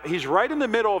 Now, he's right in the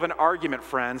middle of an argument,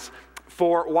 friends,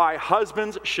 for why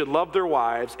husbands should love their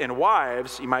wives, and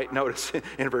wives, you might notice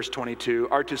in verse 22,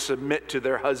 are to submit to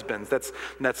their husbands. That's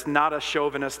not a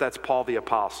chauvinist, that's Paul the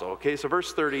Apostle. Okay, so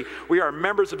verse 30, we are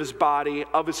members of his body,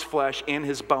 of his flesh, and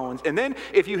his bones. And then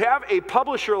if you have a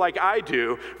publisher like I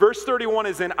do, verse 31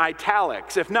 is in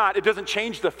italics. If not, it doesn't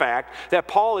change the fact that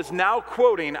Paul is now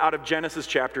quoting out of Genesis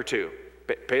chapter 2.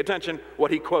 Pay attention what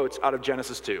he quotes out of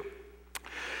Genesis 2.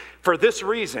 For this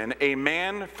reason, a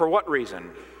man, for what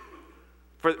reason?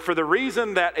 For the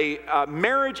reason that a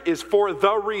marriage is for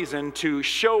the reason to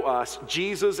show us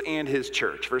Jesus and his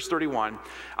church. Verse 31,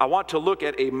 I want to look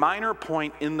at a minor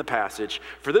point in the passage.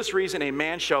 For this reason, a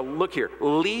man shall, look here,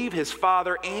 leave his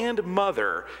father and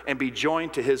mother and be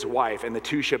joined to his wife, and the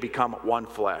two shall become one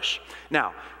flesh.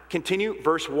 Now, continue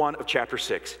verse 1 of chapter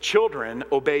 6. Children,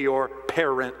 obey your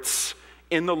parents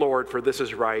in the Lord, for this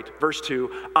is right. Verse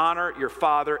 2, honor your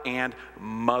father and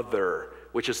mother,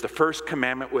 which is the first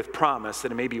commandment with promise,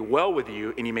 that it may be well with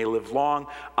you and you may live long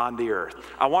on the earth.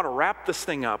 I want to wrap this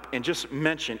thing up and just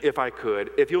mention, if I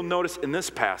could, if you'll notice in this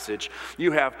passage,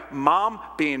 you have mom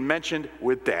being mentioned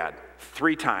with dad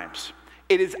 3 times.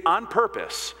 It is on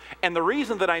purpose. And the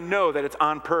reason that I know that it's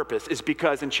on purpose is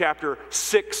because in chapter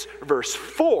 6, verse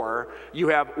 4, you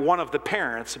have one of the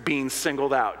parents being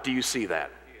singled out. Do you see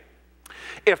that?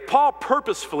 If Paul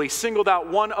purposefully singled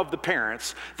out one of the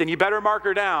parents, then you better mark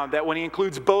her down that when he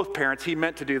includes both parents, he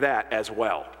meant to do that as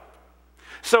well.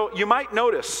 So you might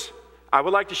notice, I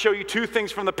would like to show you 2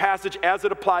 things from the passage as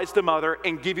it applies to mother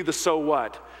and give you the so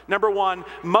what. Number 1,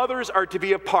 mothers are to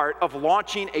be a part of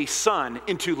launching a son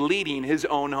into leading his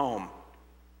own home.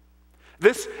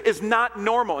 This is not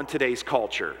normal in today's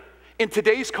culture. In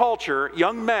today's culture,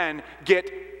 young men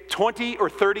get 20 or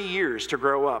 30 years to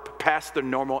grow up past the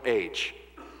normal age.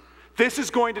 This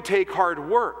is going to take hard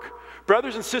work.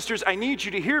 Brothers and sisters, I need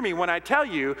you to hear me when I tell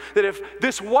you that if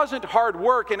this wasn't hard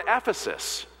work in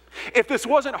Ephesus, if this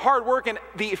wasn't hard work in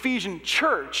the Ephesian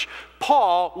church,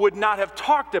 Paul would not have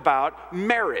talked about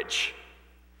marriage.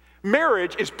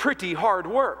 Marriage is pretty hard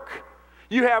work.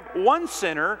 You have one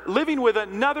sinner living with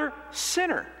another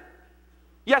sinner.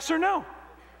 Yes or no?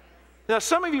 Now,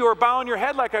 some of you are bowing your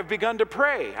head like I've begun to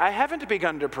pray. I haven't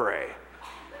begun to pray.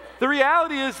 The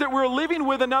reality is that we're living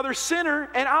with another sinner,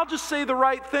 and I'll just say the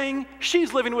right thing.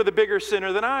 She's living with a bigger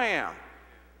sinner than I am.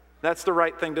 That's the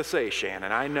right thing to say,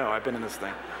 Shannon. I know, I've been in this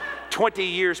thing. 20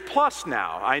 years plus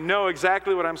now. I know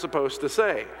exactly what I'm supposed to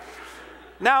say.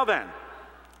 Now then,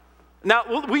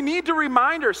 we need to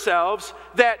remind ourselves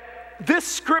that this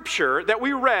scripture that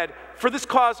we read, for this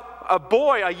cause a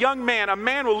boy, a young man, a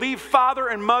man will leave father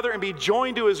and mother and be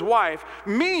joined to his wife,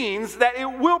 means that it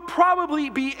will probably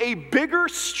be a bigger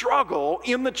struggle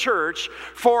in the church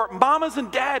for mamas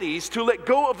and daddies to let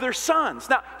go of their sons.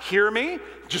 Now, hear me.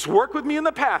 Just work with me in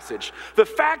the passage. The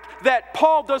fact that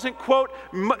Paul doesn't quote,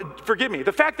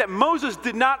 the fact that Moses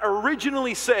did not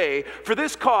originally say, for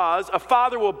this cause a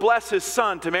father will bless his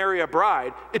son to marry a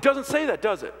bride, it doesn't say that,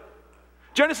 does it?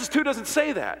 Genesis 2 doesn't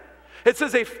say that. It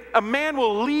says a man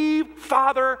will leave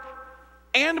father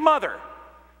and mother.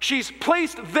 She's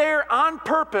placed there on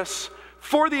purpose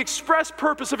for the express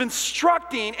purpose of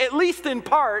instructing, at least in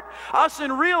part, us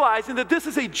in realizing that this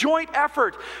is a joint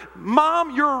effort.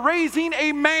 Mom, you're raising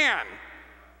a man.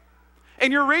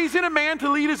 And you're raising a man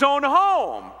to lead his own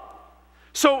home.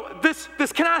 So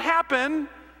this cannot happen.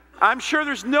 I'm sure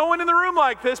there's no one in the room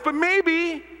like this, but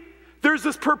maybe there's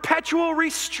this perpetual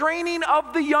restraining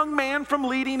of the young man from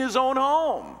leading his own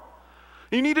home.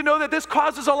 You need to know that this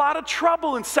causes a lot of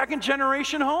trouble in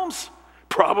second-generation homes.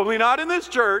 Probably not in this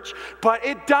church, but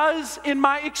it does in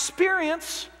my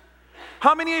experience.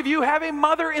 How many of you have a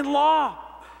mother-in-law?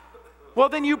 Well,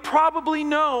 then you probably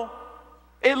know,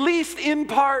 at least in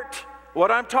part,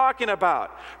 what I'm talking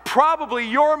about. Probably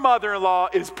your mother-in-law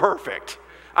is perfect.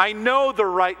 I know the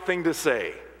right thing to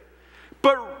say.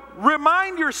 But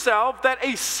remind yourself that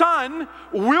a son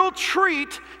will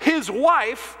treat his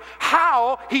wife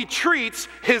how he treats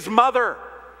his mother.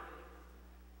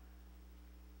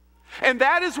 And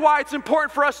that is why it's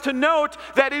important for us to note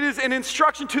that it is an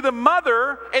instruction to the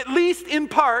mother, at least in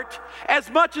part, as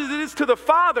much as it is to the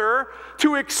father,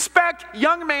 to expect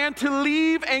young man to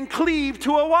leave and cleave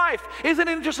to a wife. Isn't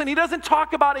it interesting? He doesn't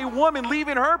talk about a woman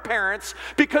leaving her parents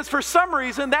because for some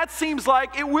reason that seems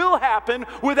like it will happen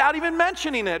without even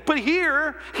mentioning it. But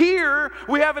here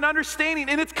we have an understanding,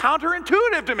 and it's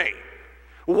counterintuitive to me.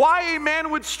 Why a man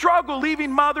would struggle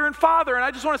leaving mother and father. And I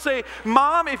just want to say,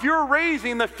 Mom, if you're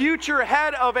raising the future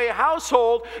head of a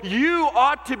household, you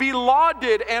ought to be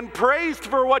lauded and praised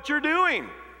for what you're doing.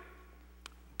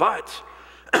 But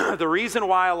the reason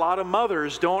why a lot of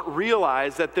mothers don't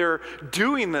realize that they're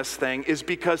doing this thing is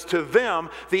because to them,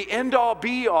 the end-all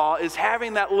be-all is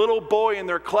having that little boy in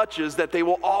their clutches that they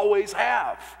will always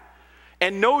have.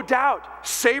 And no doubt,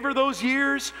 savor those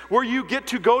years where you get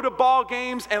to go to ball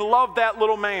games and love that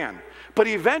little man. But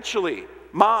eventually,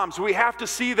 moms, we have to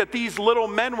see that these little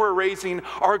men we're raising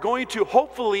are going to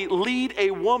hopefully lead a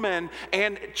woman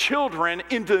and children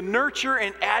into the nurture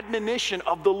and admonition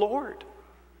of the Lord.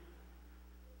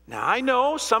 Now, I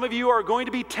know some of you are going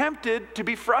to be tempted to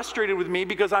be frustrated with me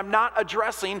because I'm not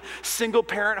addressing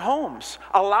single-parent homes.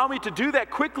 Allow me to do that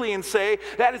quickly and say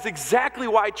that is exactly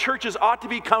why churches ought to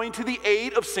be coming to the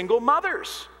aid of single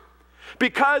mothers.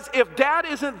 Because if dad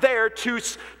isn't there to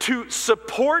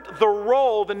support the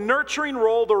role, the nurturing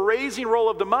role, the raising role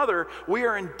of the mother, we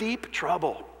are in deep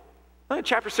trouble. Look at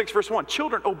chapter 6, verse 1.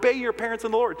 Children, obey your parents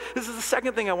in the Lord. This is the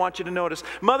second thing I want you to notice.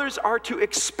 Mothers are to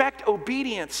expect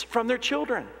obedience from their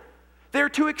children. They're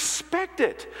to expect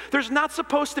it. There's not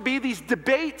supposed to be these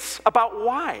debates about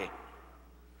why.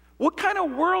 What kind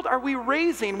of world are we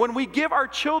raising when we give our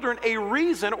children a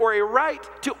reason or a right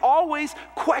to always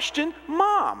question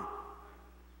mom?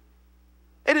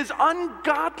 It is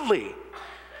ungodly.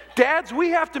 Dads, we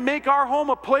have to make our home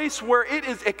a place where it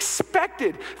is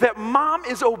expected that mom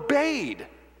is obeyed,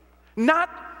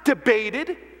 not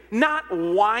debated, not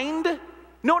whined.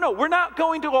 No, we're not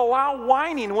going to allow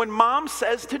whining when mom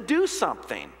says to do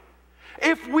something.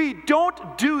 If we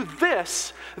don't do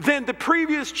this, then the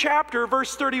previous chapter,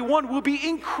 verse 31, will be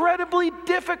incredibly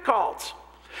difficult.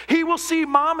 He will see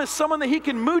mom as someone that he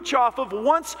can mooch off of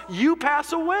once you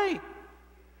pass away.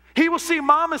 He will see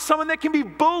mom as someone that can be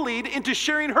bullied into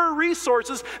sharing her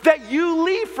resources that you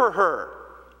leave for her.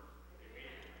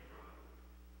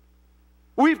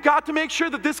 We've got to make sure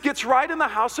that this gets right in the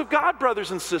house of God, brothers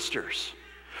and sisters.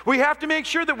 We have to make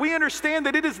sure that we understand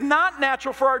that it is not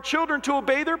natural for our children to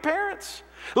obey their parents,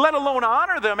 let alone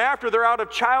honor them after they're out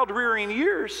of child-rearing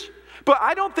years. But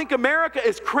I don't think America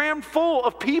is crammed full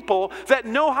of people that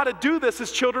know how to do this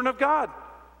as children of God.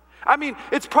 I mean,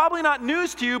 it's probably not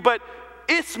news to you, but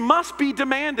it must be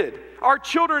demanded. Our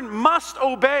children must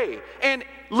obey. And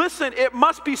listen, it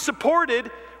must be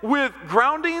supported with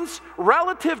groundings,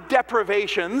 relative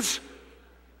deprivations,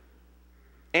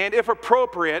 and if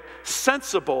appropriate,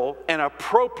 sensible and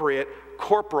appropriate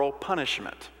corporal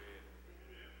punishment.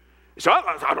 So,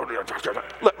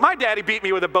 look, my daddy beat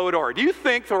me with a boat oar. Do you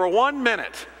think for 1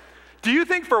 minute Do you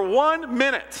think for 1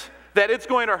 minute that it's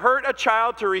going to hurt a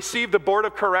child to receive the board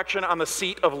of correction on the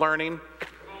seat of learning?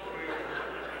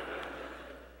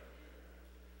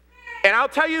 And I'll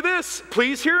tell you this,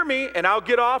 please hear me, and I'll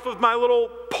get off of my little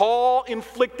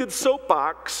Paul-inflicted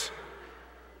soapbox.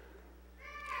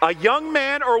 A young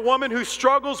man or woman who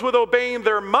struggles with obeying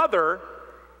their mother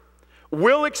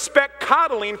will expect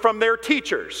coddling from their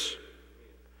teachers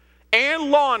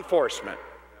and law enforcement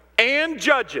and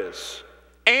judges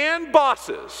and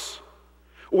bosses.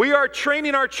 We are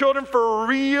training our children for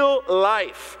real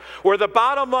life, where the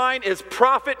bottom line is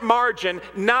profit margin,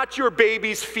 not your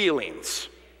baby's feelings.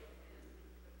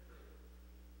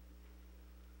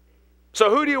 So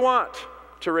who do you want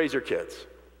to raise your kids?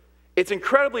 It's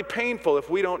incredibly painful if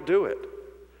we don't do it.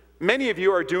 Many of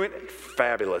you are doing a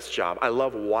fabulous job. I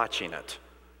love watching it.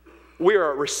 We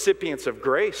are recipients of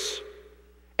grace,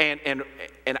 and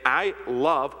I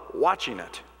love watching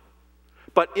it.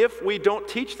 But if we don't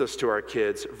teach this to our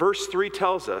kids, verse 3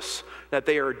 tells us that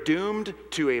they are doomed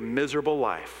to a miserable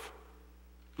life.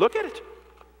 Look at it.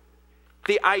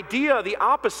 The idea, the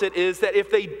opposite, is that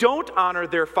if they don't honor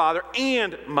their father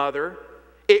and mother,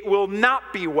 it will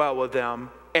not be well with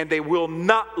them, and they will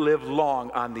not live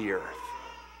long on the earth.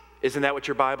 Isn't that what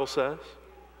your Bible says?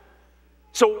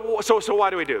 So why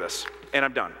do we do this? And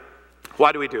I'm done.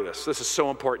 Why do we do this? This is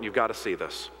so important. You've got to see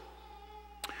this.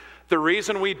 The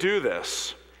reason we do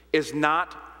this is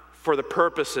not for the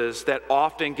purposes that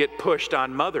often get pushed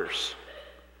on mothers.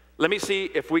 Let me see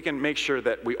if we can make sure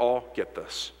that we all get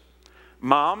this.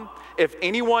 Mom, if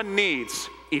anyone needs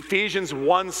Ephesians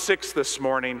 1:6 this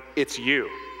morning, it's you.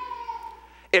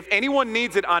 If anyone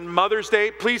needs it on Mother's Day,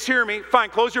 please hear me.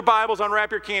 Fine, close your Bibles, unwrap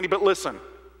your candy, but listen.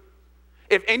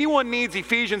 If anyone needs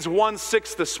Ephesians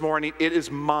 1:6 this morning, it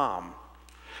is Mom.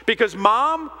 Because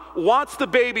Mom wants the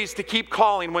babies to keep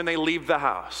calling when they leave the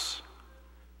house.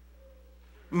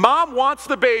 Mom wants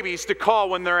the babies to call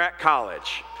when they're at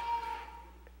college.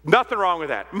 Nothing wrong with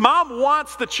that. Mom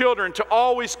wants the children to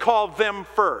always call them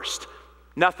first.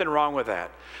 Nothing wrong with that.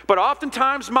 But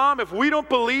oftentimes, Mom, if we don't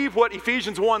believe what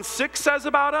Ephesians 1:6 says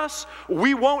about us,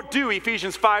 we won't do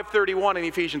Ephesians 5:31 and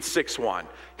Ephesians 6:1.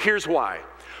 Here's why.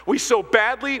 We so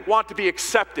badly want to be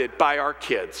accepted by our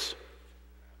kids.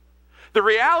 The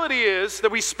reality is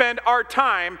that we spend our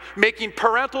time making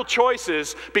parental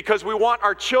choices because we want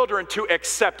our children to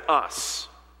accept us.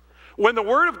 When the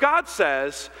Word of God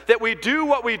says that we do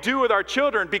what we do with our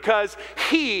children because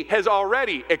He has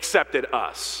already accepted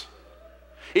us.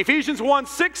 Ephesians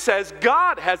 1:6 says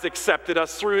God has accepted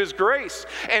us through His grace,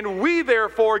 and we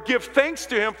therefore give thanks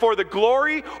to Him for the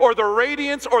glory or the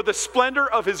radiance or the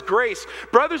splendor of His grace.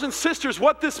 Brothers and sisters,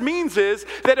 what this means is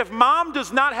that if Mom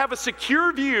does not have a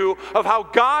secure view of how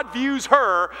God views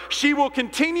her, she will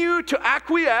continue to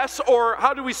acquiesce, or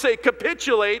how do we say,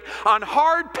 capitulate on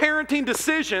hard parenting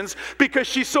decisions because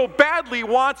she so badly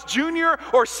wants Junior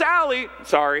or Sally,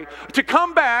 to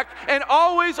come back and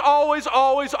always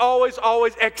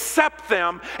accept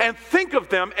them and think of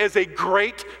them as a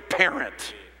great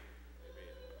parent.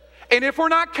 And if we're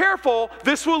not careful,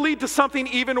 this will lead to something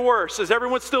even worse. Is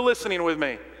everyone still listening with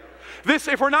me?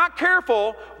 If we're not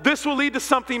careful, this will lead to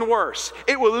something worse.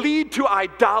 It will lead to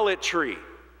idolatry.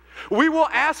 We will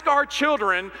ask our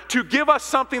children to give us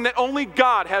something that only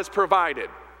God has provided: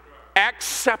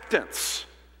 acceptance.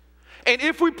 And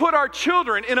if we put our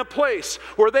children in a place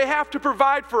where they have to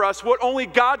provide for us what only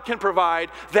God can provide,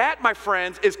 that, my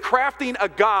friends, is crafting a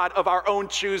God of our own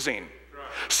choosing.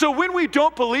 So when we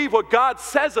don't believe what God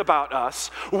says about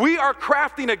us, we are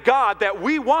crafting a God that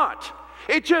we want.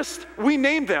 We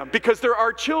name them because they're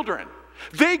our children.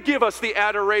 They give us the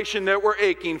adoration that we're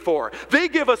aching for. They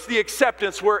give us the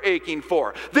acceptance we're aching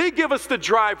for. They give us the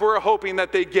drive we're hoping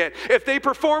that they get. If they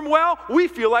perform well, we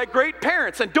feel like great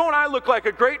parents. And don't I look like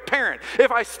a great parent?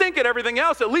 If I stink at everything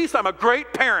else, at least I'm a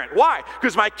great parent. Why?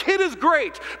 Because my kid is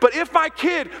great. But if my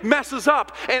kid messes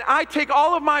up and I take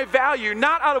all of my value,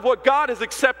 not out of what God has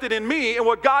accepted in me and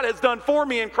what God has done for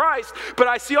me in Christ, but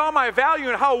I see all my value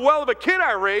in how well of a kid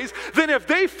I raise, then if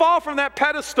they fall from that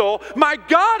pedestal, my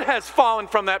God has fallen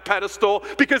from that pedestal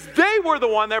because they were the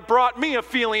one that brought me a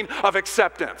feeling of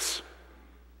acceptance.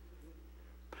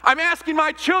 I'm asking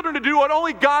my children to do what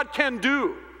only God can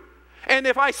do. And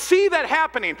if I see that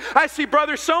happening, I see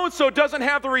brother so-and-so doesn't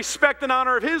have the respect and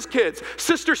honor of his kids.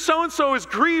 Sister so-and-so is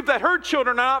grieved that her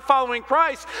children are not following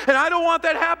Christ. And I don't want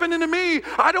that happening to me.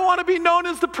 I don't want to be known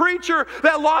as the preacher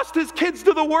that lost his kids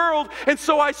to the world. And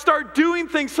so I start doing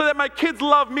things so that my kids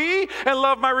love me and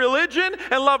love my religion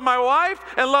and love my wife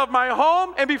and love my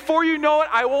home. And before you know it,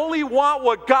 I only want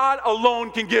what God alone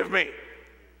can give me: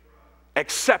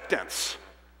 acceptance.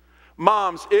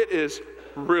 Moms, it is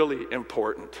really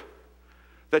important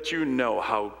that you know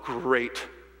how great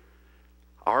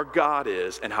our God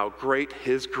is and how great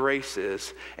His grace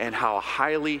is and how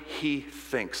highly He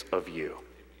thinks of you.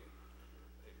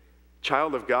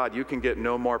 Child of God, you can get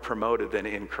no more promoted than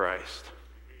in Christ.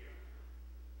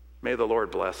 May the Lord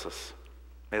bless us.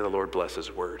 May the Lord bless His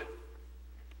word.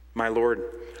 My Lord,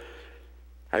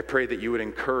 I pray that you would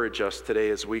encourage us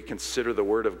today as we consider the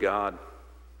word of God.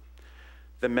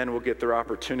 The men will get their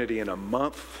opportunity in a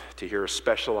month to hear a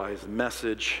specialized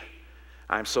message.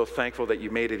 I'm so thankful that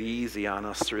you made it easy on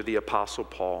us through the Apostle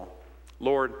Paul.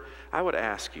 Lord, I would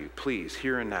ask you, please,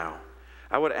 here and now,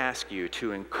 I would ask you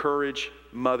to encourage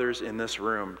mothers in this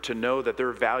room to know that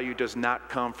their value does not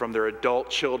come from their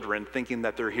adult children thinking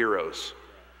that they're heroes.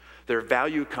 Their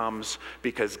value comes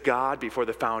because God, before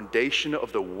the foundation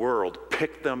of the world,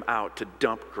 picked them out to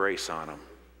dump grace on them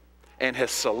and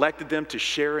has selected them to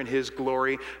share in His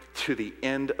glory to the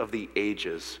end of the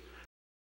ages.